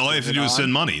know. No, all you have to do is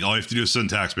send money. All you have to do is send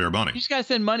taxpayer money. You just got to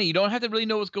send money. You don't have to really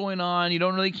know what's going on. You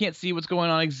can't see what's going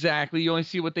on exactly. You only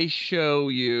see what they show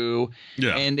you.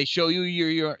 Yeah. And they show you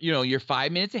your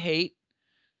 5 minutes of hate,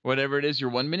 whatever it is,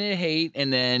 your 1 minute of hate,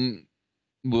 and then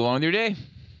move on with your day.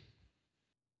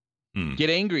 Get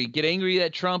angry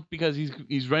at Trump because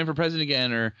he's running for president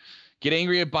again, or get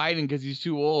angry at Biden because he's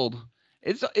too old.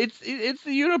 It's the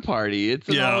uniparty.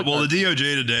 The DOJ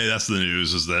today, that's the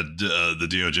news, is that the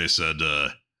DOJ said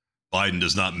Biden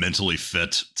is not mentally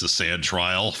fit to stand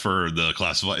trial for the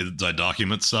classified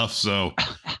document stuff, so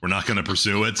we're not going to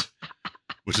pursue it.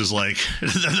 Which is like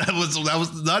that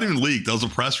was not even leaked. That was a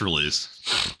press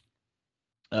release.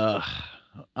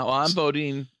 I'm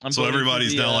voting. So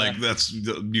everybody's now like,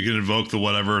 you can invoke the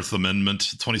whatever amendment,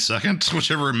 22nd,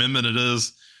 whichever amendment it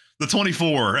is, the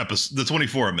 24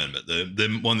 amendment,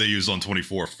 the one they used on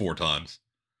 24 4 times.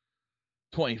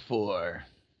 24.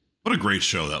 What a great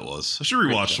show that was. I should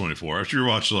rewatch 24. I should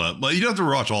rewatch that. Well, you don't have to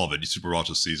rewatch all of it. You super watch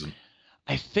the season.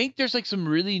 I think there's like some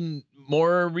really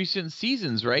more recent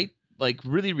seasons, right? Like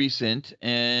really recent,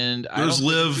 and there's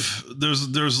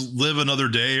Live Another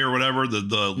Day or whatever, the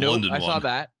London one.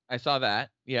 I saw that.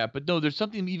 Yeah, but no, there's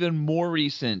something even more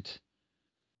recent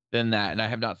than that, and I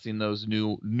have not seen those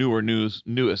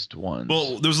newest ones.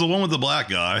 Well, there's the one with the black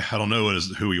guy. I don't know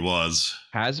who he was.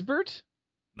 Hasbert?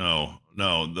 No,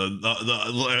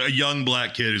 a young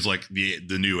black kid who's like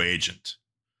the new agent.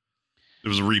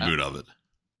 There was a reboot of it.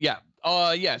 Yeah.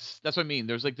 Yes, that's what I mean.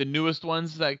 There's like the newest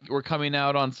ones that were coming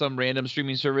out on some random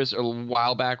streaming service a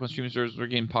while back when streaming services were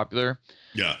getting popular.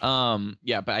 Yeah.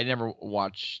 Yeah, but I never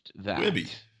watched that. Maybe.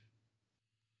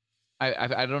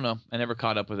 I don't know. I never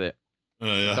caught up with it.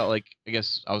 Yeah. I felt like, I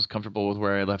guess I was comfortable with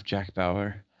where I left Jack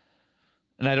Bauer.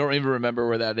 and I don't even remember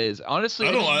where that is. Honestly,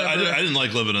 I didn't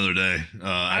like Live Another Day.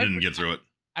 I didn't get through it.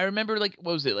 I remember, like,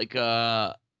 what was it? Like,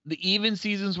 the even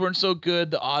seasons weren't so good.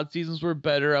 The odd seasons were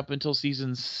better up until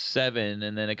season 7,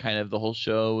 and then the whole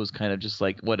show was kind of just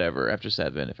like whatever after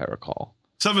 7, if I recall.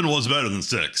 7 was better than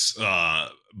 6,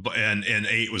 and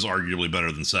 8 was arguably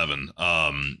better than 7.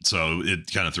 So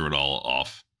it kind of threw it all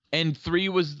off. And 3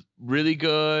 was really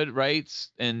good, right?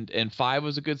 And 5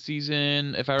 was a good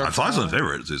season, if I recall. 5's my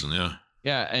favorite season, yeah.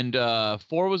 Yeah, and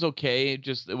 4 was okay.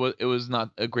 It was not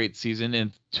a great season,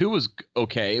 and 2 was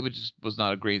okay, but just was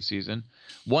not a great season.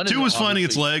 2 was finding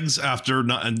its legs after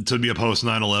to be a post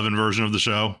 9/11 version of the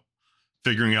show,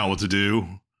 figuring out what to do.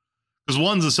 Because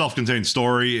 1's a self-contained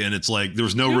story, and it's like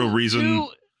there's no real reason. 2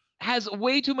 has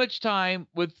way too much time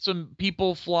with some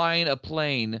people flying a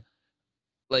plane,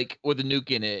 like with a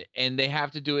nuke in it, and they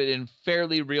have to do it in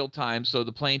fairly real time. So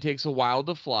the plane takes a while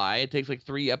to fly. It takes like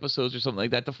 3 episodes or something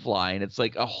like that to fly, and it's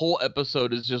like a whole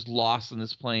episode is just lost in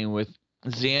this plane with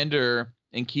Xander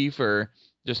and Kiefer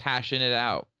just hashing it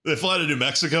out. They fly to New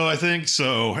Mexico, I think.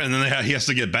 So, and then he has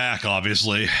to get back,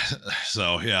 obviously.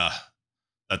 So yeah,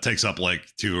 that takes up like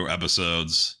 2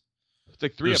 episodes. It's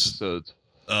like 3 episodes.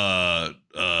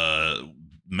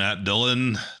 Matt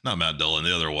Dillon, not Matt Dillon,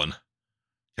 the other one.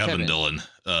 Kevin Dillon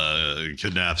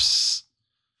kidnaps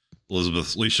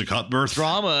Elizabeth Alicia Cuthbert.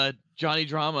 Johnny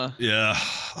Drama. Yeah,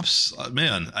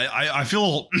 man, I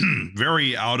feel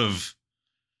very out of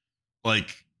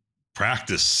like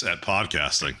practice at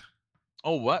podcasting.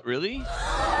 Oh, what? Really?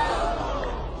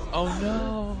 Oh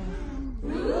no!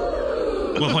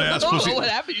 Well, I asked Pussy. What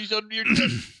happened? You showed your.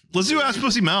 Let's do Ask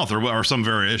Pussy Mouth or some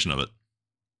variation of it.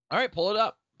 All right, pull it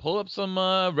up. Pull up some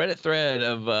Reddit thread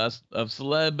of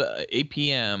celeb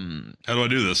APM. How do I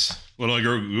do this? What do I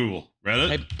go Google?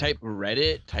 Reddit? Type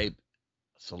Reddit. Type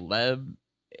celeb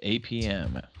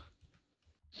APM.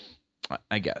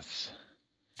 I guess.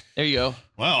 There you go.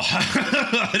 Wow.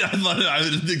 I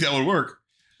didn't think that would work.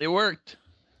 It worked.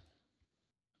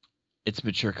 It's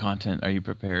mature content. Are you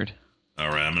prepared? All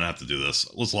right, I'm gonna have to do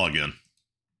this. Let's log in.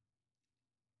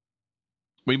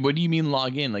 Wait, what do you mean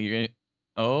log in? Like you're gonna?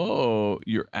 Oh,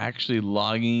 you're actually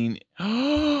logging.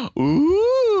 Ooh.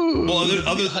 Well,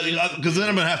 because then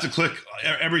I'm gonna have to click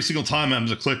every single time. I'm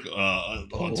gonna click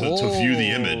to view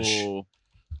the image.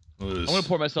 I'm gonna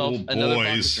pour myself another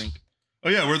vodka drink. Oh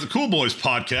yeah, we're the Cool Boys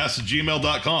Podcast at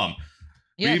gmail.com.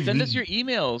 Yeah, send us your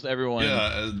emails, everyone.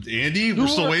 Yeah, Andy, we're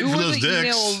still waiting for those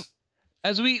dicks. Emails,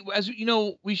 as you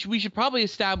know, we should probably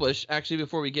establish, actually,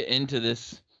 before we get into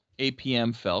this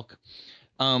APM Felk,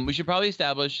 we should probably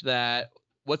establish that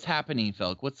what's happening,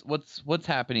 Felk. What's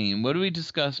happening? What did we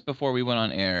discuss before we went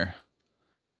on air?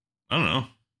 I don't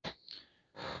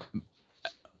know.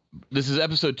 This is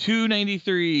episode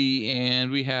 293,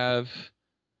 and we have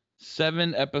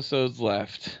 7 episodes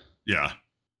left. Yeah.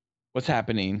 What's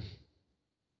happening?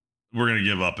 We're gonna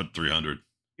give up at 300.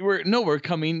 We're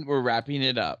wrapping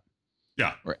it up.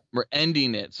 Yeah. We're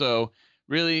ending it. So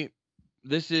really,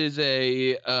 this is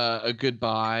a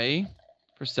goodbye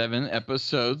for 7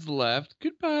 episodes left.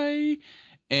 Goodbye.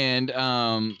 And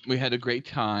we had a great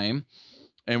time,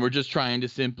 and we're just trying to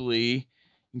simply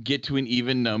get to an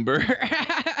even number.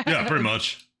 Yeah, pretty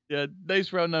much. Yeah,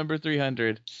 nice round number,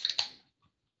 300.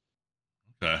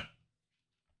 Okay.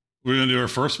 We're gonna do our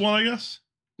first one, I guess.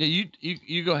 Yeah,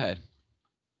 you go ahead.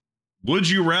 Would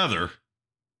you rather?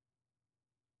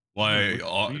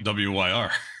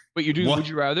 WYR. But you do what? Would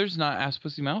you rather's not Ask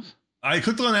Pussy Mouth? I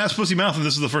clicked on Ask Pussy Mouth, and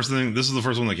this is the first thing. This is the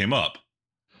first one that came up.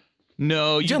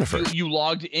 No, Jennifer. You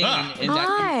logged in. And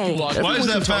Hi. you logged Why is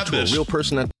that fat bitch? A real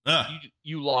person that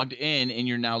you logged in, and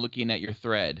you're now looking at your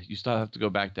thread. You still have to go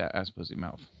back to Ask Pussy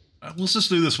Mouth. Let's just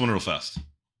do this one real fast.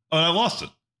 Oh, I lost it.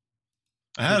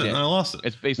 I had it, and I lost it.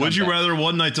 It's based Would on you that. rather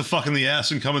one night to fuck in the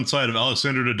ass and come inside of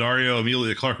Alexander Daddario,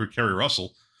 Emilia Clarke, or Kerry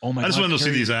Russell? Oh my God! I just wanted to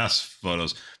see these ass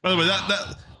photos. By the way,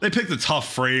 that they picked a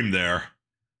tough frame there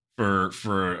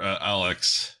for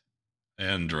Alex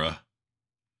Andra.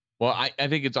 Well, I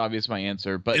think it's obvious my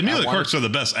answer, but Emilia Clarke's are the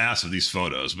best ass of these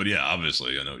photos. But yeah,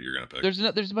 obviously, I know what you're gonna pick. There's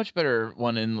a much better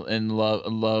one in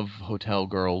Love Hotel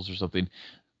Girls or something.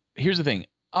 Here's the thing.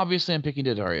 Obviously, I'm picking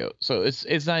Daddario, so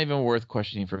it's not even worth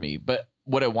questioning for me. But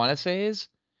what I want to say is,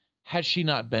 had she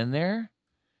not been there,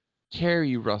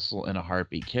 Kerry Russell in a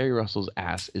heartbeat. Kerry Russell's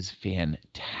ass is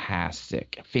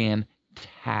fantastic.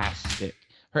 Fantastic.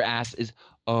 Her ass is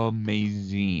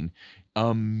amazing.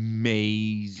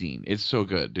 Amazing. It's so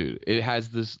good, dude. It has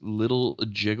this little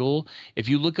jiggle. If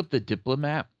you look up The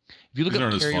Diplomat, if you look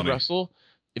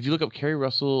up Kerry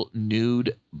Russell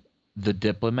nude The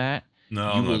Diplomat, no,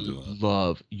 I'm not doing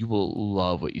that. You will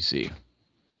love what you see.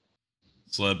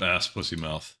 Celeb ass pussy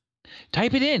mouth.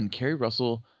 Type it in. Kerry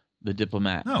Russell, the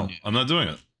diplomat. No, I'm not doing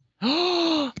it.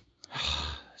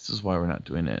 This is why we're not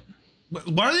doing it.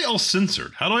 Why are they all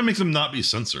censored? How do I make them not be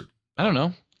censored? I don't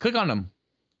know. Click on them.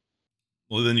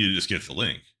 Well, then you just get the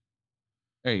link.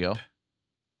 There you go.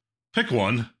 Pick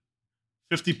one.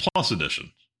 50 plus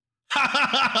edition.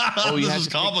 This is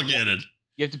complicated.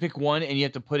 You have to pick one, and you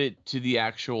have to put it to the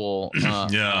actual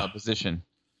position.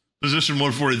 Position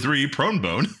 143, prone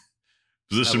bone.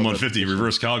 Position 150,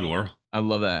 reverse cowgirl. I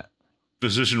love that.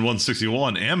 Position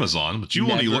 161, Amazon, which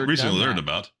you only recently learned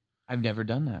about. I've never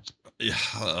done that. Yeah.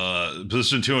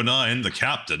 Position 209, the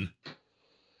captain.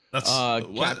 That's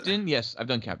captain. Yes, I've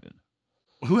done captain.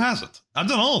 Who hasn't? I've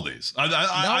done all of these.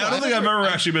 I don't think I've ever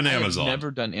actually been Amazon. I've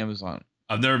never done Amazon.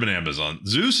 I've never been Amazon.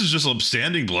 Zeus is just a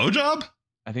standing blowjob?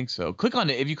 I think so. Click on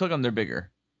it. If you click on, they're bigger.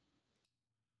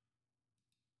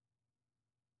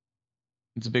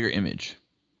 It's a bigger image.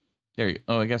 There you go.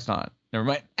 Oh, I guess not. Never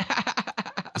mind.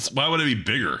 Why would it be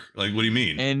bigger? Like, what do you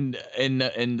mean? And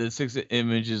the sixth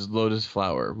image is lotus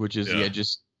flower, which is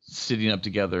just sitting up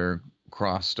together,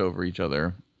 crossed over each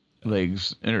other,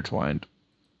 legs intertwined.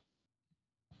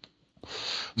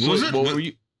 What were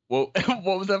you? What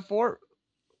was that for?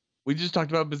 We just talked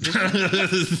about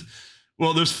position.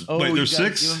 Well, there's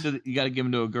six. You got to give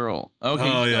them to a girl. Okay.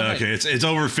 Oh yeah. Okay. It's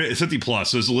over 50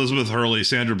 plus. So it's Elizabeth Hurley,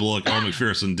 Sandra Bullock, Elle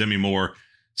McPherson, Demi Moore,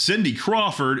 Cindy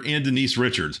Crawford, and Denise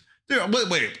Richards.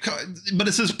 Wait. But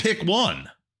it says pick one.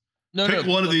 Pick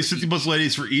one of these 50 plus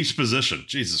ladies for each position.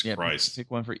 Jesus Christ.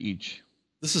 Pick one for each.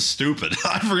 This is stupid.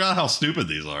 I forgot how stupid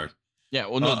these are. Yeah.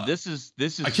 Well, no. This is.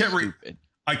 Stupid.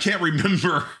 I can't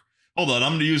remember. Hold on,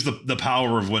 I'm going to use the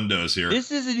power of Windows here.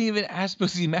 This isn't even ass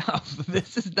pussy mouth.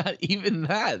 This is not even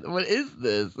that. What is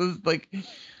this? This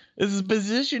is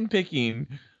position picking.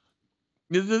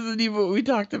 This isn't even what we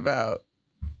talked about.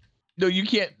 No, you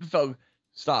can't.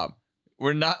 Stop.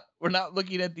 We're not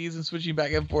looking at these and switching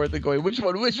back and forth and going which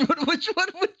one.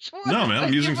 No, man,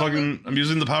 I'm using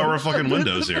the power of fucking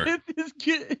Windows here.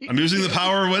 I'm using the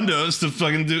power of Windows to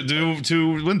fucking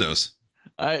do Windows.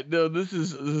 No, this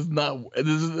is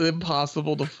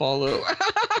impossible to follow.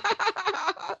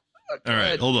 All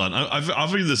right, hold on. I'll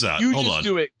figure this out. Hold on.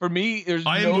 Do it for me. I'm just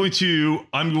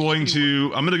gonna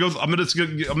go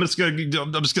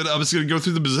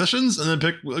through the positions and then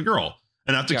pick a girl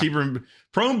and have to keep her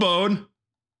prone bone.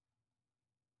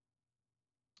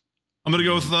 I'm gonna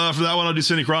go with for that one. I'll do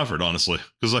Cindy Crawford, honestly,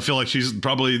 because I feel like she's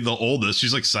probably the oldest.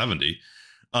 She's like 70.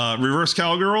 Reverse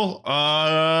cowgirl.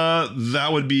 That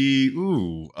would be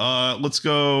let's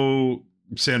go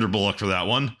Sandra Bullock for that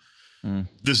one.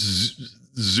 This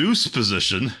Zeus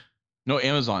position. No,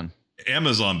 Amazon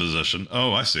position.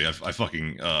 Oh, I see. I've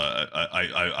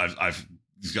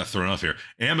got thrown off here.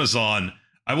 Amazon.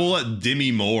 I will let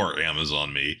Demi Moore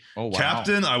Amazon me. Oh, wow.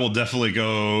 Captain. I will definitely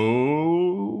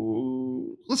go.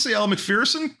 Let's see, Elle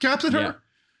McPherson captain her.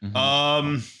 Yeah.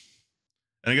 Mm-hmm. And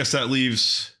I guess that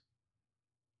leaves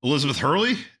Elizabeth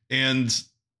Hurley and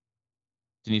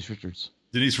Denise Richards.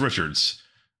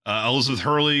 Elizabeth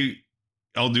Hurley,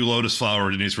 I'll do Lotus Flower.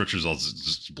 Denise Richards, I'll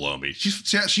just blow me. She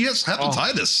has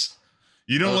hepatitis.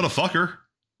 You don't want to fuck her.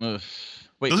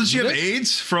 Wait, doesn't she have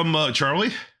AIDS from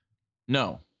Charlie?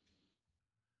 No.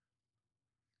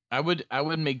 I would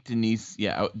make Denise.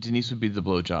 Yeah, Denise would be the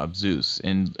blowjob, Zeus,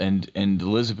 and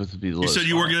Elizabeth would be the. You said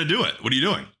you weren't going to do it. What are you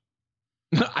doing?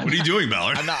 What are you doing,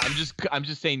 Ballard? I'm not. I'm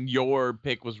just saying your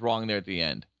pick was wrong there at the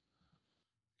end.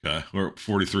 Okay, we're at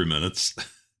 43 minutes.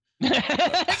 Counting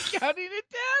it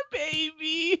down,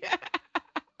 baby.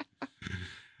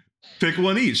 Pick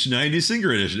one each. 90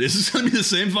 Singer Edition. Is this going to be the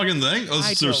same fucking thing? Oh,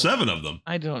 there's 7 of them.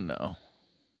 I don't know.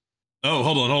 Oh,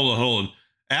 hold on.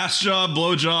 Ass job,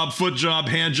 blow job, foot job,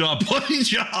 hand job, body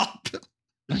job.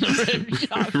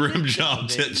 Rim job,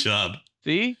 tit job.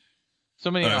 See?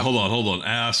 So many. Right, hold on.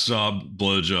 Ass job,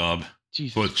 blow job,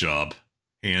 foot job,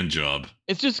 hand job.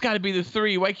 It's just got to be the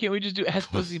 3. Why can't we just do ass,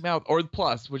 pussy, mouth, or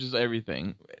plus, which is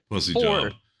everything? Pussy 4.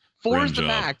 job. 4 is the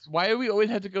max. Why do we always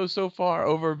have to go so far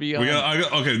over beyond?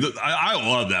 I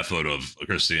love that photo of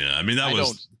Christina. I mean,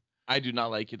 I do not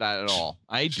like that at all.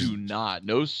 I do not.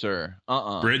 No, sir.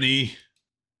 Brittany.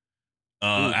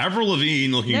 Avril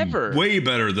Lavigne looking way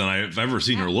better than I've ever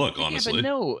seen her look, honestly. But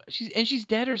no, she's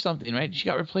dead or something, right? She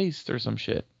got replaced or some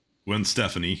shit. Gwen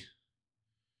Stefani.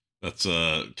 That's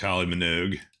Kylie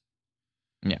Minogue.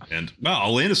 Yeah. And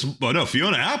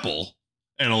Fiona Apple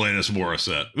and Alanis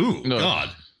Morissette. Ooh, no.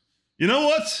 God. You know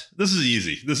what? This is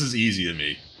easy. This is easy to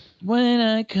me. When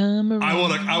I come around.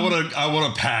 I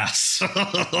wanna pass.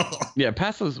 Yeah,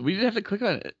 pass those. We didn't have to click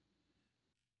on it.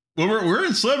 Well, we're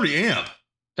in Celebrity Amp.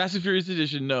 Fast and Furious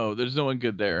Edition, no. There's no one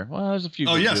good there. Well, there's a few.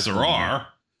 Oh, yes, there are.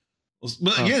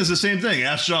 But again, it's the same thing.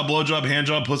 Ass job, blow job, hand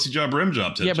job, pussy job, rim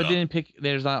job, tit Yeah, but job. they didn't pick.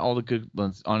 There's not all the good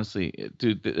ones, honestly,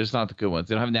 dude. There's not the good ones.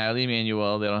 They don't have Natalie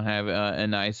Emanuel. They don't have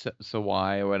Anai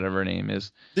Sawai or whatever her name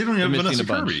is. They don't have They're Vanessa missing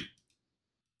a bunch. Kirby.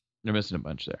 They're missing a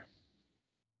bunch there.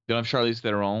 They don't have Charlize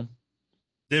Theron.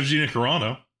 They have Gina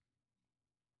Carano.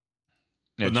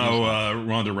 Yeah, But no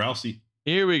Ronda Rousey.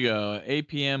 Here we go.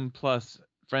 APM Plus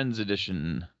Friends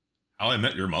Edition. How I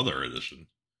Met Your Mother edition.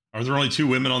 Are there only 2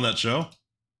 women on that show?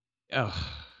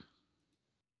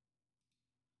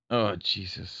 Oh,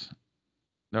 Jesus.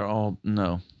 They're all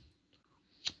no.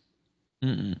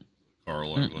 Car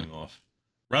alarm going off.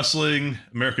 Wrestling,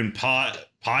 American Pie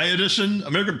edition?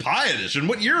 American Pie edition?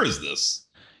 What year is this?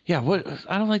 Yeah, what?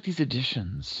 I don't like these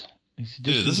editions.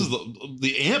 Dude, this is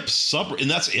the AMP sub, and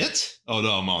that's it? Oh,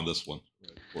 no, I'm on this one.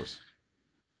 Right, of course.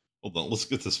 Hold on, let's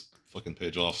get this fucking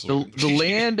page off. So the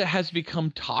land has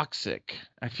become toxic,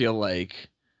 I feel like.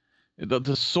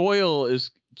 The soil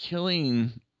is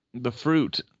killing the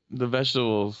fruit, the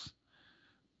vegetables.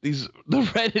 The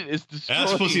Reddit is destroying.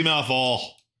 Ass pussy mouth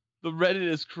all. The Reddit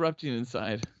is corrupting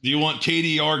inside. Do you want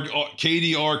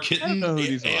KDR Kitten, I don't know who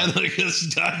these are.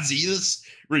 Annalise Dodzetus,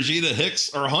 Regina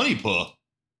Hicks, or Honey Puh?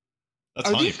 That's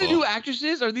Are Honey these the Puh. new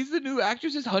actresses? Are these the new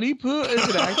actresses? Honey Poo is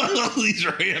an actress? These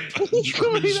are What's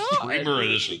going German on? streamer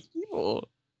edition. People.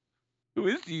 Who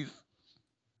is these?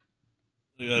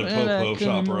 We got a Popo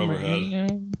chopper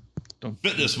overhead.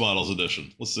 Fitness models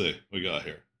edition. Let's see what we got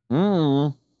here.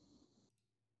 I'm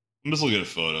just looking at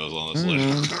photos, honestly.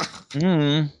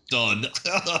 Done.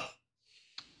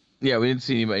 Yeah, we didn't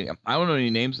see anybody. I don't know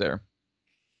any names there.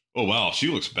 Oh, wow. She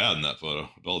looks bad in that photo.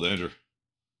 Belle Danger.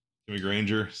 Kimmy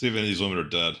Granger. See if any of these women are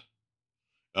dead.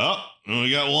 Oh,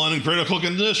 we got one in critical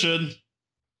condition.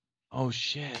 Oh,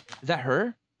 shit. Is that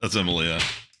her? That's Emily, yeah.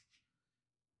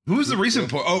 Who was the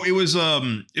recent Oh, it was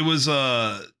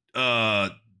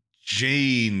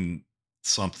Jane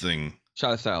something.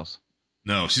 Shot of Styles.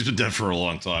 No, she's been dead for a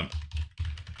long time.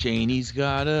 Janie's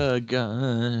got a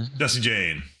gun. Jesse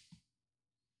Jane.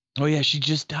 Oh, yeah, she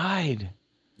just died.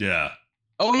 Yeah.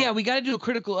 Oh, yeah, we got to do a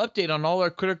critical update on all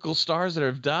our critical stars that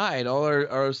have died, all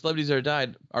our celebrities that have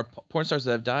died, our porn stars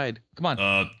that have died. Come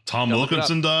on. Tom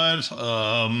Wilkinson died.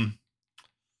 Who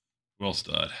else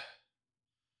died?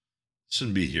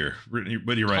 Shouldn't be here.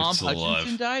 Whitney Wright's still alive. Tom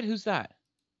Hutchinson died? Who's that?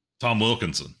 Tom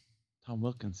Wilkinson. Tom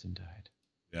Wilkinson died.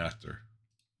 The actor.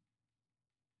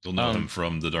 You'll know him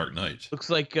from The Dark Knight. Looks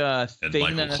like Michael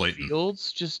Dana Clayton.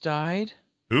 Fields just died.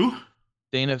 Who?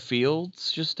 Dana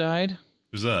Fields just died.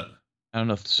 Who's that? I don't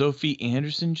know if Sophie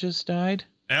Anderson just died.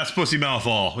 Ass pussy mouth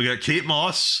all. We got Kate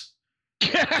Moss,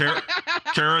 Cara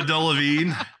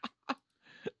Delevingne,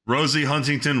 Rosie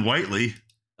Huntington Whiteley,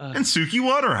 and Suki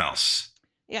Waterhouse.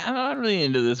 Yeah, I'm not really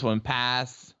into this one.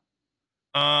 Pass.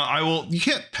 I will. You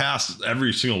can't pass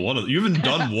every single one of them. You haven't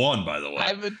done one, by the way. I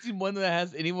haven't seen one that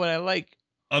has anyone I like.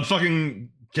 I'm fucking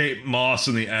Kate Moss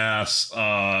in the ass.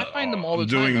 I find them all the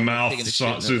doing time. mouth. Taking a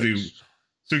shit and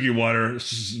they're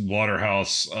Suki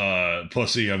Waterhouse.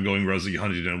 Pussy. I'm going Rosie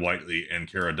Huntington Whiteley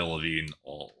and Cara Delevingne.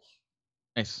 All.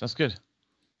 Nice. That's good.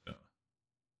 Yeah.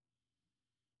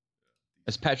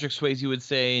 As Patrick Swayze would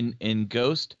say in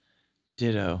Ghost,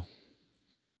 ditto.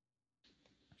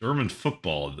 German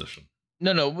football edition.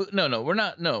 No. We're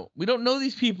not. No, we don't know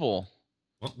these people.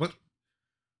 What?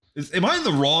 Am I in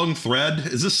the wrong thread?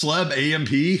 Is this Celeb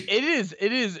AMP? It is.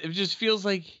 It just feels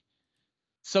like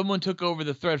someone took over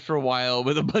the thread for a while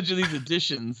with a bunch of these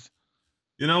additions.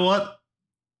 You know what?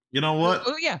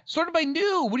 Oh yeah, sorted by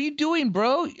new. What are you doing,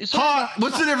 bro? Hot.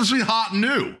 What's the difference between hot and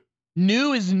new?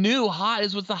 New is new. Hot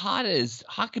is what the hot is.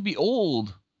 Hot could be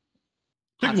old.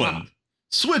 Pick one. Hot.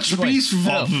 Switch Keep beast. Keep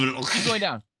going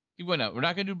down. Keep going down. We're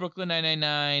not gonna do Brooklyn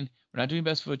 999. We're not doing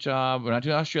Best Foot Job. We're not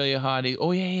doing Australia Hottie.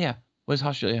 Oh yeah. What is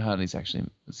Australia Hotties actually?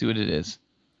 Let's see what it is.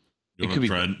 You want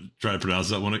to try to pronounce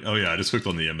that one? Oh yeah, I just clicked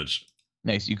on the image.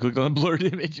 Nice. You clicked on the blurred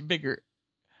image bigger.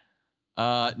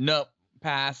 Nope.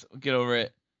 Pass. Get over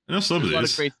it. I know some of There's a lot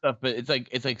these. of great stuff, but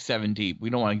it's like 7 deep.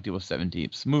 We don't want to deal with 7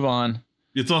 deeps. Move on.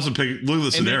 It's also look at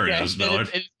the scenarios. And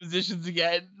it's positions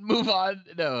again. Move on.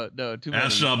 No. Too many.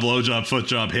 Ass job, blow job, foot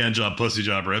job, hand job, pussy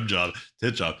job, rib job,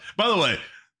 tit job. By the way,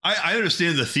 I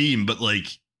understand the theme, but like,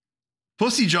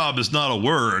 pussy job is not a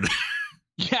word.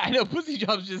 Yeah, I know. Pussy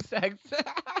job's just sex.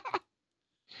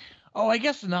 Oh, I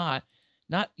guess not.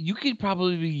 You could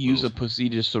probably use a pussy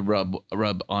just to rub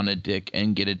on a dick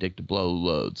and get a dick to blow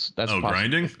loads. That's possible.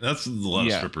 Grinding? That's a lot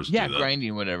of strippers do that. Yeah,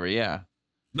 grinding, whatever. Yeah.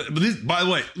 But these, by the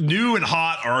way, new and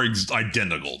hot are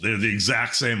identical. They're the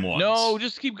exact same ones. No,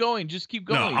 just keep going.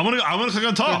 No, I'm gonna click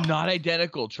on top. They're not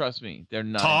identical. Trust me, they're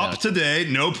not. Top identical. today.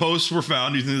 No posts were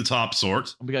found using the top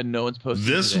sort. Oh my god, no one's posted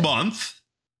this today. month.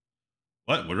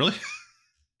 What? What, really?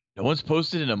 No one's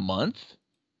posted in a month?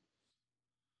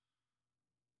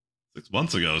 6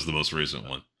 months ago is the most recent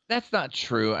one. That's not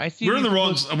true. I see. We're in the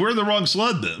wrong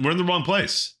sled then. We're in the wrong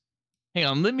place. Hang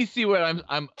on, let me see what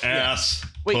I'm Ass,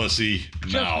 Wait, pussy,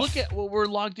 just mouth. look at what we're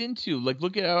logged into. Like,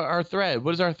 look at our thread.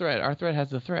 What is our thread? Our thread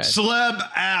has a thread. Celeb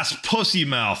ass pussy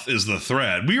mouth is the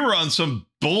thread. We were on some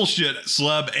bullshit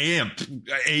celeb amp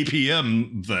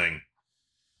APM thing.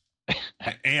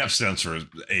 Amp stands for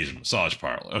Asian massage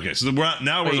parlor. Okay, so we're in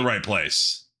the right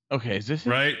place. Okay, is this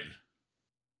right?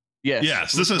 Yes.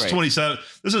 Yes. This is 27.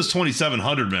 This is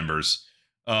 2,700 members.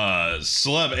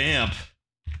 Celeb amp.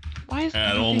 Why is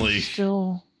had everything only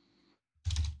still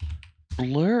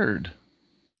blurred?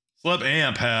 Celeb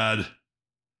amp had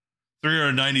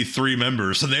 393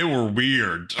 members, so they were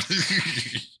weird.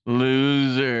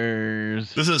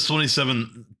 Losers. This is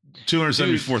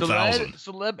 274,000.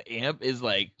 Celeb amp is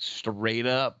like straight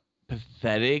up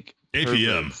pathetic. APM.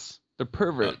 Perverts. They're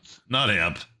perverts. Not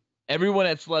amp. Everyone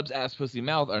at Celeb's ass pussy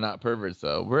mouth are not perverts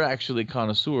though. We're actually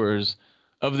connoisseurs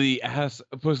of the ass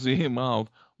pussy mouth.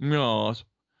 Yes.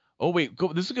 Oh wait,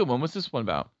 this is a good one. What's this one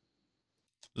about?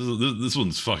 This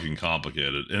one's fucking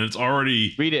complicated, and it's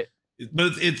already read it.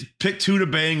 But it's pick two to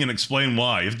bang and explain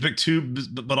why. You have to pick two,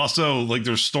 but also like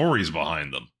there's stories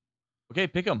behind them. Okay,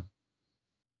 pick them.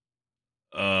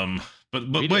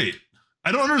 But wait,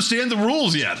 I don't understand the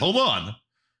rules yet. Hold on,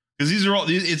 because these are all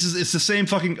it's the same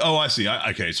fucking. Oh, I see.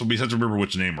 Okay, so we have to remember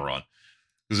which name we're on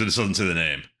because it doesn't say the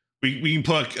name. We can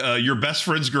pick your best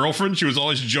friend's girlfriend. She was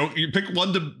always joking. You pick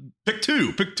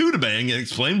two to bang and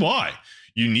explain why.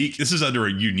 Unique. This is under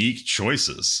a unique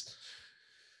choices.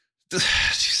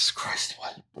 Jesus Christ!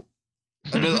 What?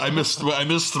 I miss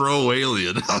throw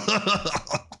alien.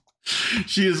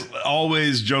 She is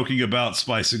always joking about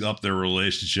spicing up their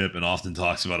relationship and often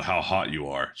talks about how hot you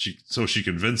are. She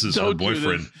convinces her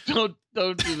boyfriend. Don't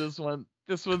do this one.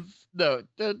 This one's no.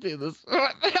 Don't do this.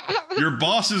 Your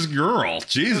boss's girl.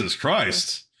 Jesus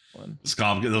Christ. It's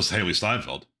complicated. That was Haley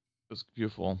Steinfeld. It was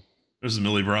beautiful. This is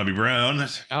Millie Bobby Brown.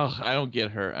 Oh, I don't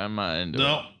get her. I'm not into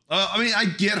it. I mean, I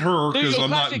get her because I'm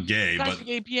not gay. Classic But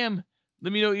APM.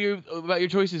 Let me know about your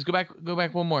choices. Go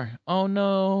back one more. Oh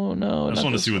no. I just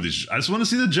want to see what these. I just want to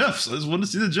see the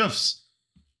GIFs.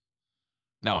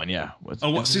 No, and yeah.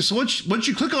 So once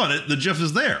you click on it, the GIF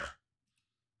is there.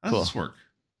 How does this work?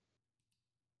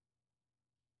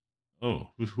 Oh,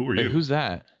 who are you? Who's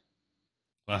that?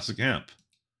 Classic Amp.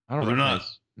 I don't know. They're not.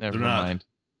 Never mind.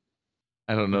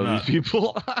 I don't know these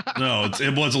people. No,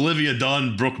 it's Olivia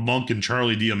Dunn, Brooke Monk, and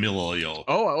Charlie D'Amelio.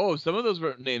 Oh, some of those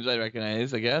were names I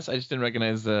recognize, I guess. I just didn't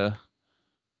recognize the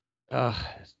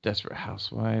Desperate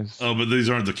Housewives. Oh, but these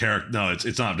aren't the character. No,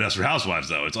 it's not Desperate Housewives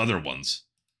though. It's other ones.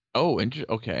 Oh,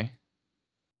 okay.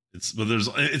 It's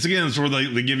where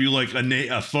they give you like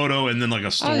a photo and then like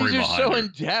a story behind it. You're so in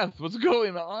depth. What's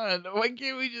going on? Why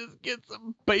can't we just get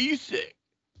some basic?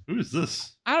 Who is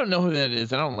this? I don't know who that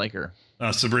is. I don't like her.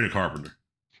 Sabrina Carpenter.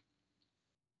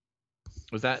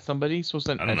 Was that somebody supposed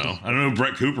to? I don't know. I don't know who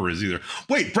Brett Cooper is either.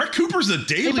 Wait, Brett Cooper's the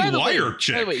Daily Wire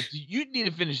chick. By the way, you need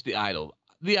to finish The Idol.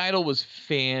 The Idol was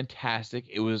fantastic.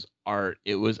 It was art.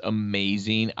 It was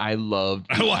amazing. I loved.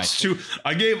 I watched two.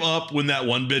 I gave up when that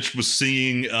one bitch was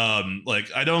singing,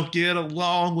 like I don't get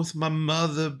along with my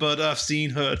mother, but I've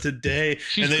seen her today.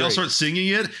 And they all start singing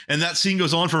it, and that scene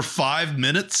goes on for 5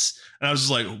 minutes, and I was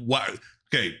just like, wow.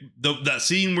 Okay, that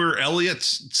scene where Elliot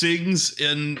sings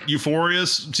in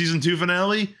Euphoria's season 2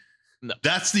 finale,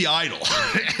 that's The Idol,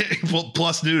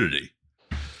 plus nudity.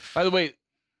 By the way,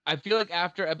 I feel like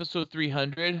after episode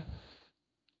 300,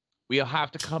 we'll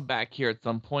have to come back here at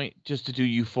some point just to do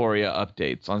Euphoria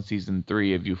updates on season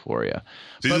 3 of Euphoria.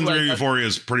 Season 3 of Euphoria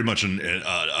is pretty much a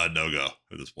no-go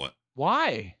at this point.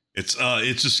 Why? It's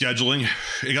just scheduling.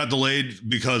 It got delayed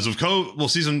because of COVID. Well,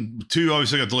 season 2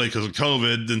 obviously got delayed because of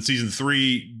COVID. Then season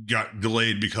 3 got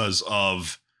delayed because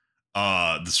of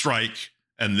the strike,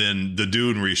 and then the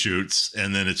Dune reshoots.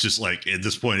 And then it's just like at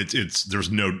this point, it's there's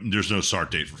no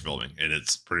start date for filming, and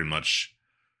it's pretty much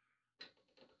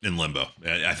in limbo.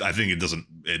 I think it doesn't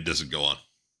go on.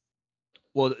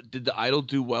 Well, did The Idol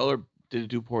do well or did it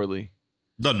do poorly?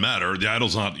 Doesn't matter. The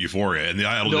Idol's not Euphoria, and the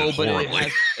Idol did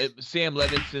horribly. Sam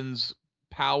Levinson's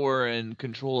power and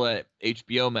control at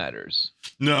HBO matters.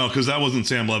 No, because that wasn't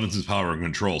Sam Levinson's power and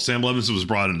control. Sam Levinson was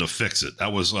brought in to fix it.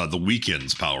 That was The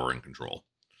Weeknd's power and control.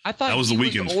 I thought that was The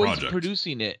Weeknd's project.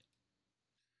 Producing it.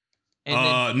 He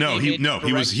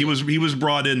was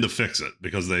brought in to fix it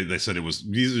because they said it was.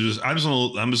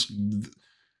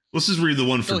 Let's just read the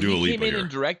one for Dua Lipa here. He came in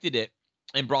and directed it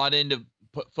and brought in to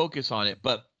put focus on it,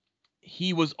 but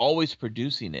he was always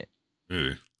producing it.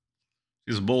 Maybe.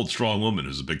 She's a bold, strong woman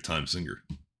who's a big time singer.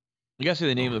 You gotta say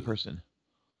the name of the person.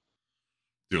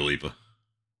 Dua Lipa.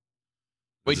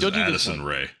 Wait, This don't is do this Addison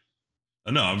one. Rae.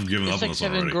 No, I've given It's up like on this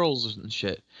 7 already. girls and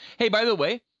shit. Hey, by the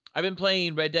way, I've been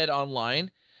playing Red Dead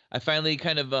Online. I finally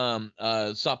kind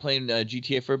of stopped playing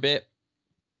GTA for a bit.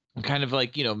 I'm kind of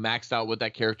like, maxed out what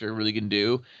that character really can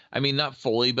do. I mean, not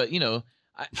fully, but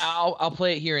I'll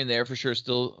play it here and there for sure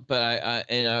still. But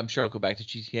and I'm sure I'll go back to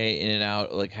GTA in and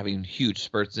out, like having huge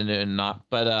spurts in it and not.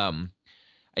 But I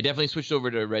definitely switched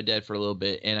over to Red Dead for a little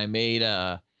bit, and I made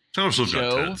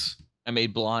Joe. I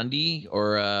made Blondie,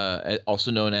 or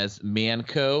also known as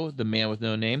Manco, the man with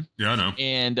no name. Yeah, I know.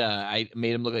 And I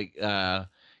made him look like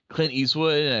Clint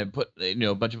Eastwood, and I put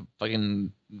a bunch of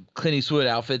fucking Clint Eastwood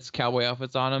outfits, cowboy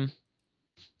outfits on him.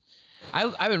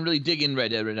 I've been really digging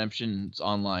Red Dead Redemption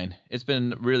Online. It's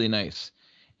been really nice,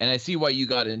 and I see why you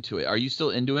got into it. Are you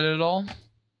still into it at all?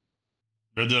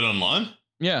 Red Dead Online?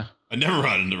 Yeah. I never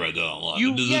got into Red Dead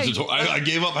Online. I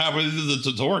gave up halfway through the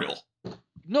tutorial.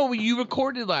 No, you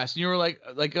recorded last, and you were like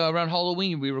around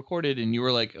Halloween, we recorded, and you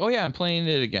were like, "Oh yeah, I'm playing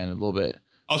it again a little bit."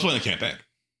 I was playing the campaign.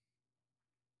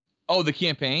 Oh, the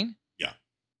campaign? Yeah.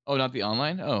 Oh, not the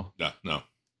online? Oh. Yeah, no.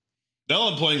 Now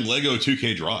I'm playing Lego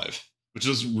 2K Drive, which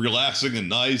is relaxing and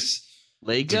nice.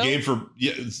 Lego? It's a game for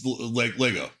it's like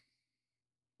Lego.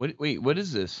 Wait, what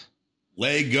is this?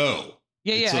 Lego.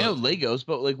 Yeah, I know Legos,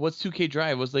 but like, what's 2K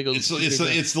Drive? What's Lego? It's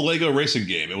the Lego racing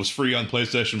game. It was free on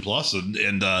PlayStation Plus,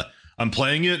 and I'm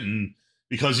playing it, and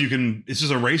because it's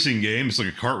just a racing game. It's like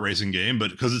a kart racing game,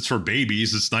 but because it's for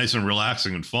babies, it's nice and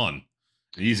relaxing and fun.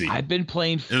 Easy. I've been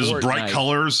playing Fortnite. It was bright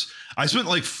colors. I spent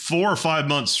like 4 or 5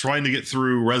 months trying to get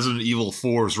through Resident Evil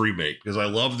 4's remake because I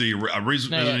love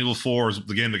Resident Evil 4 is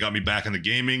the game that got me back into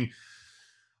gaming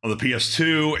on the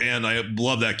PS2, and I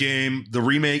love that game. The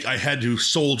remake, I had to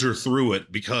soldier through it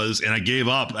and I gave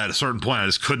up at a certain point. I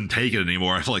just couldn't take it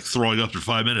anymore. I felt like throwing up for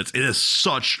 5 minutes. It is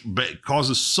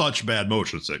causes such bad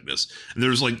motion sickness. And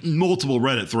there's like multiple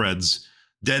Reddit threads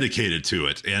dedicated to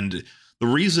it, and the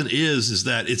reason is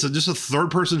that it's just a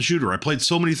third-person shooter. I played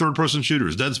so many third-person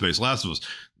shooters: Dead Space, Last of Us,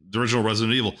 the original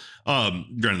Resident Evil.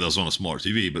 Granted, that was on a smaller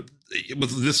TV, but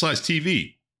with this size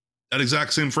TV, that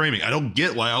exact same framing, I don't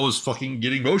get why I was fucking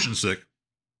getting motion sick.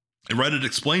 And Reddit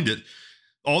explained it.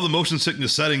 All the motion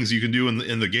sickness settings you can do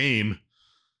in the game,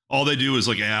 all they do is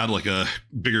like add like a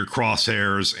bigger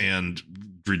crosshairs and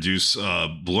reduce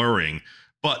blurring.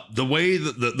 But the way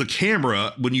that the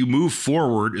camera, when you move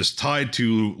forward, is tied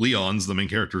to Leon's, the main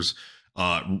character's,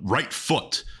 right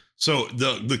foot. So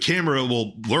the camera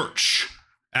will lurch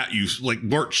at you, like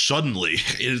lurch suddenly.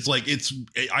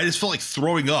 I just felt like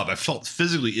throwing up. I felt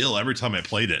physically ill every time I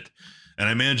played it. And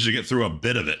I managed to get through a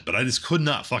bit of it, but I just could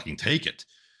not fucking take it.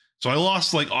 So I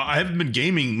lost, I haven't been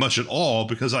gaming much at all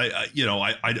because I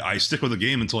stick with the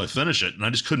game until I finish it. And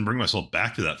I just couldn't bring myself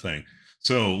back to that thing.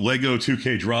 So Lego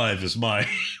 2K Drive is my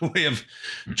way of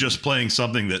just playing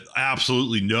something that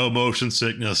absolutely no motion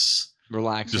sickness,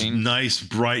 relaxing, just nice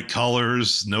bright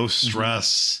colors, no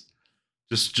stress,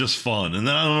 just fun. And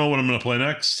then I don't know what I'm going to play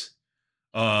next.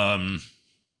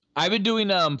 I've been doing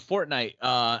Fortnite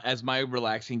as my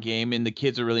relaxing game, and the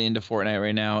kids are really into Fortnite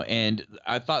right now. And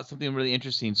I thought something really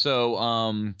interesting.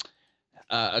 So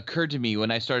occurred to me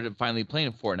when I started finally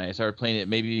playing Fortnite. I started playing it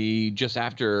maybe just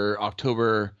after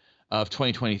October of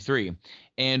 2023,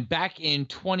 and back in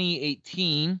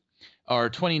 2018 or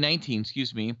 2019,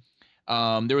 excuse me,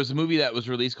 there was a movie that was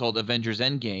released called Avengers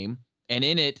Endgame, and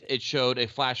in it showed a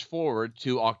flash forward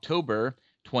to October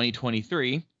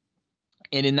 2023,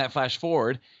 and in that flash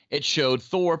forward it showed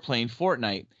Thor playing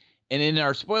Fortnite. And in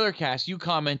our spoiler cast, you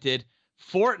commented,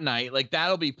 Fortnite, like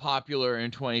that'll be popular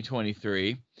in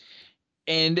 2023.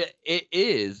 And it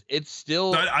is. It's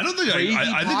still. I don't think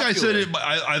I think I said it.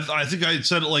 I think I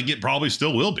said it like it probably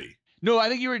still will be. No, I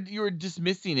think you were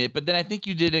dismissing it, but then I think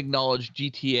you did acknowledge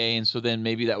GTA, and so then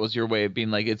maybe that was your way of being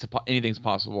like anything's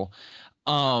possible.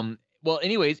 Well,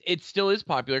 anyways, it still is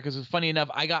popular because it's funny enough.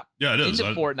 I got into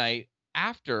Fortnite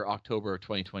after October of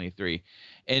 2023,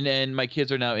 and then my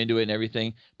kids are now into it and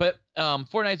everything. But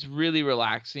Fortnite's really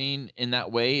relaxing in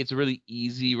that way. It's a really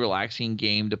easy, relaxing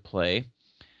game to play.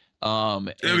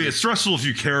 It's stressful if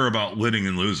you care about winning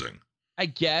and losing, I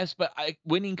guess, but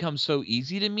winning comes so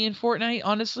easy to me in Fortnite,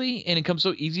 honestly, and it comes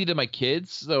so easy to my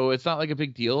kids, so it's not like a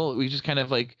big deal. We just kind of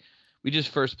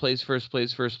first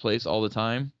place all the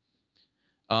time.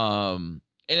 And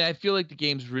I feel like the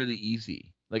game's really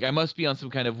easy. Like I must be on some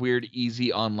kind of weird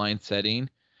easy online setting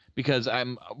because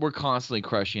we're constantly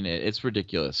crushing it. It's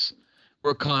ridiculous.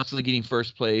 We're constantly getting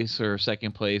first place or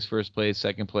second place, first place,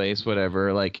 second place,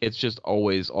 whatever. Like it's just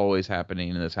always happening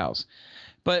in this house.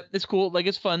 But it's cool. Like,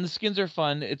 it's fun. The skins are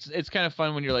fun. It's kind of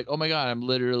fun when you're like, oh my god, I'm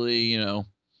literally, you know,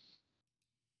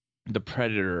 the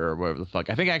Predator or whatever the fuck.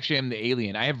 I think actually I'm the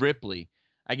Alien. I have Ripley.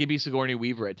 I can be Sigourney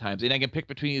Weaver at times, and I can pick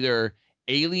between either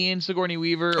Alien Sigourney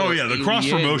Weaver. Oh or yeah, the Alien cross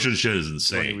promotion shit is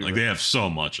Sigourney insane. Like Weaver. they have so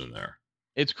much in there,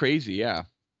 It's crazy, yeah.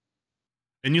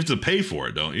 and you have to pay for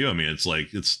it, don't you? I mean,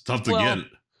 it's tough to get.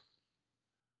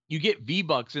 You get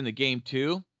V-Bucks in the game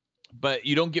too, but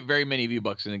you don't get very many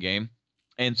V-Bucks in the game,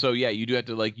 and so yeah, you do have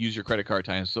to like use your credit card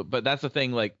times. So, but that's the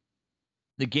thing. Like,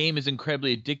 the game is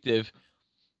incredibly addictive,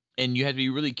 and you have to be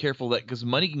really careful that because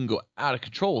money can go out of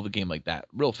control with a game like that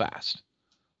real fast.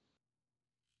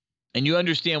 And you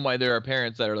understand why there are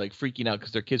parents that are like freaking out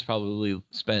because their kids probably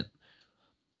spent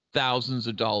thousands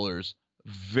of dollars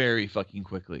very fucking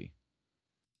quickly.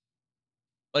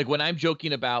 Like when I'm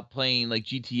joking about playing like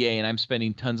GTA and I'm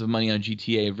spending tons of money on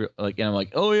GTA, like, and I'm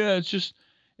like, oh yeah, it's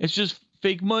just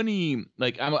fake money.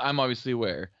 Like I'm obviously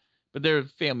aware, but there are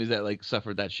families that like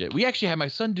suffered that shit. We actually had my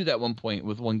son do that one point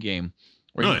with one game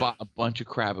where he bought a bunch of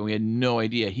crap and we had no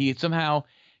idea. He had somehow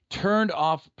turned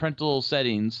off parental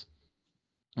settings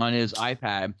on his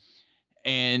iPad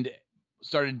and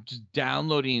started just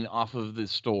downloading off of the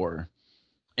store.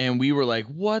 And we were like,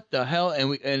 what the hell?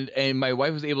 And my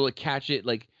wife was able to catch it,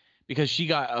 like, because she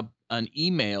got an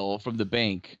email from the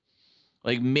bank,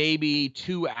 like maybe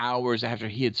 2 hours after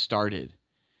he had started.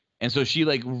 And so she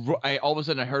like, all of a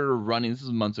sudden I heard her running. This is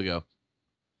months ago.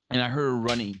 And I heard her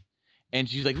running and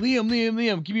she's like, Liam,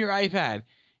 give me your iPad.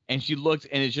 And she looked,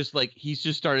 and it's just like he's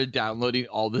just started downloading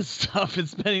all this stuff and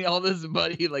spending all this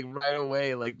money like right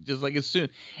away, like just like as soon.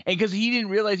 And because he didn't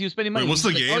realize he was spending money. Wait, what's the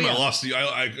like, game? oh, yeah. I lost you.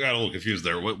 I got a little confused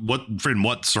there.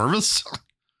 What service?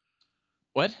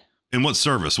 What? In what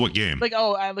service? What game? Like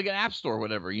like an app store or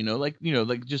whatever, like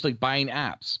just like buying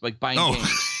apps, like buying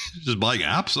games. Just buying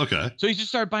apps? Okay. So he just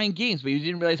started buying games, but he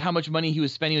didn't realize how much money he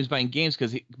was spending. He was buying games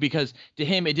because to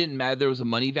him it didn't matter. There was a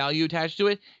money value attached to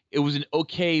it. It was an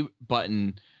okay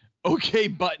button. Okay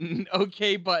button.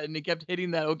 He kept hitting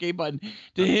that okay button.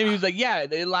 To him, he was like, yeah,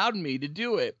 they allowed me to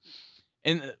do it.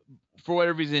 And for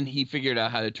whatever reason, he figured out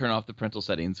how to turn off the parental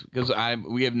settings because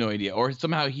we have no idea. Or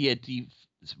somehow he had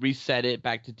reset it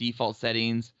back to default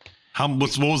settings. What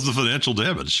was the financial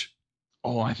damage?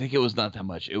 Oh, I think it was not that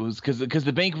much. It was because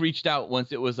the bank reached out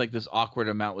once it was like this awkward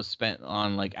amount was spent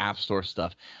on like app store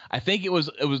stuff. I think it was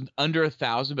under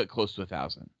 1,000, but close to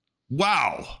 1,000.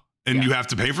 Wow. And you have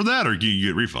to pay for that, or do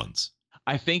you get refunds?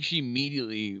 I think she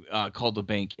immediately called the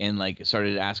bank and like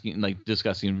started asking, like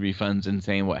discussing refunds and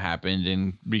saying what happened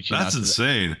and reaching out. That's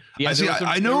insane. Yeah,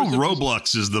 I know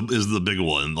Roblox is the big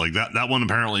one. Like that one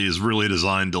apparently is really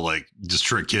designed to like just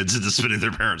trick kids into spending their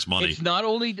parents' money. It's not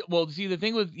only the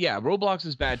thing with Roblox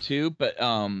is bad too, but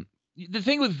the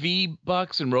thing with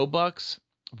V-Bucks and Robux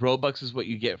is what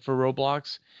you get for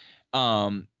Roblox.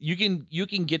 You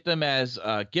can get them as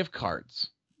gift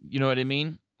cards. You know what I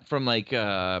mean? From like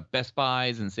Best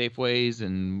Buys and Safeways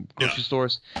and grocery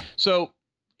stores. So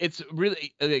it's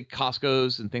really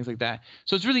Costco's and things like that.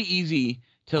 So it's really easy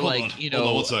to Hold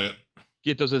on 1 second.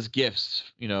 Get those as gifts,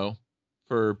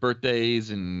 for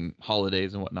birthdays and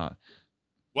holidays and whatnot.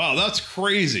 Wow, that's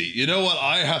crazy. You know what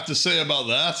I have to say about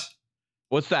that?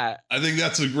 What's that? I think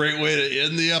that's a great way to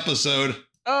end the episode.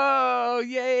 Oh,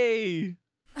 yay.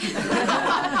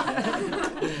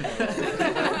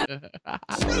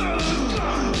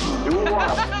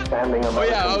 Oh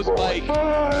yeah, I was like,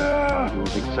 you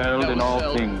excelled in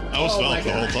all things. I was felt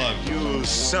the whole time. You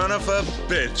son of a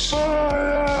bitch.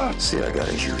 See, I got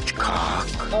a huge cock.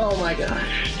 Oh my god.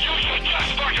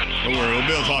 Don't worry, we'll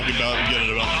be able to talk about it again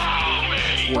in about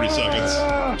 40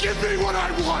 seconds. Give me what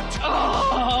I want.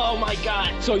 Oh my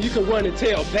god. So you can run and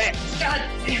tell back. God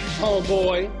damn. Oh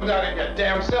boy. Get out of here,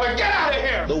 damn cellar. Get out of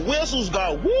here. The whistles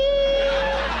go woo.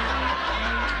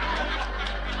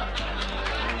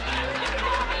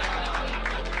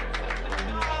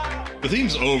 The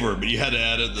theme's over, but you had to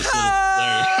add it this little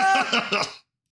there.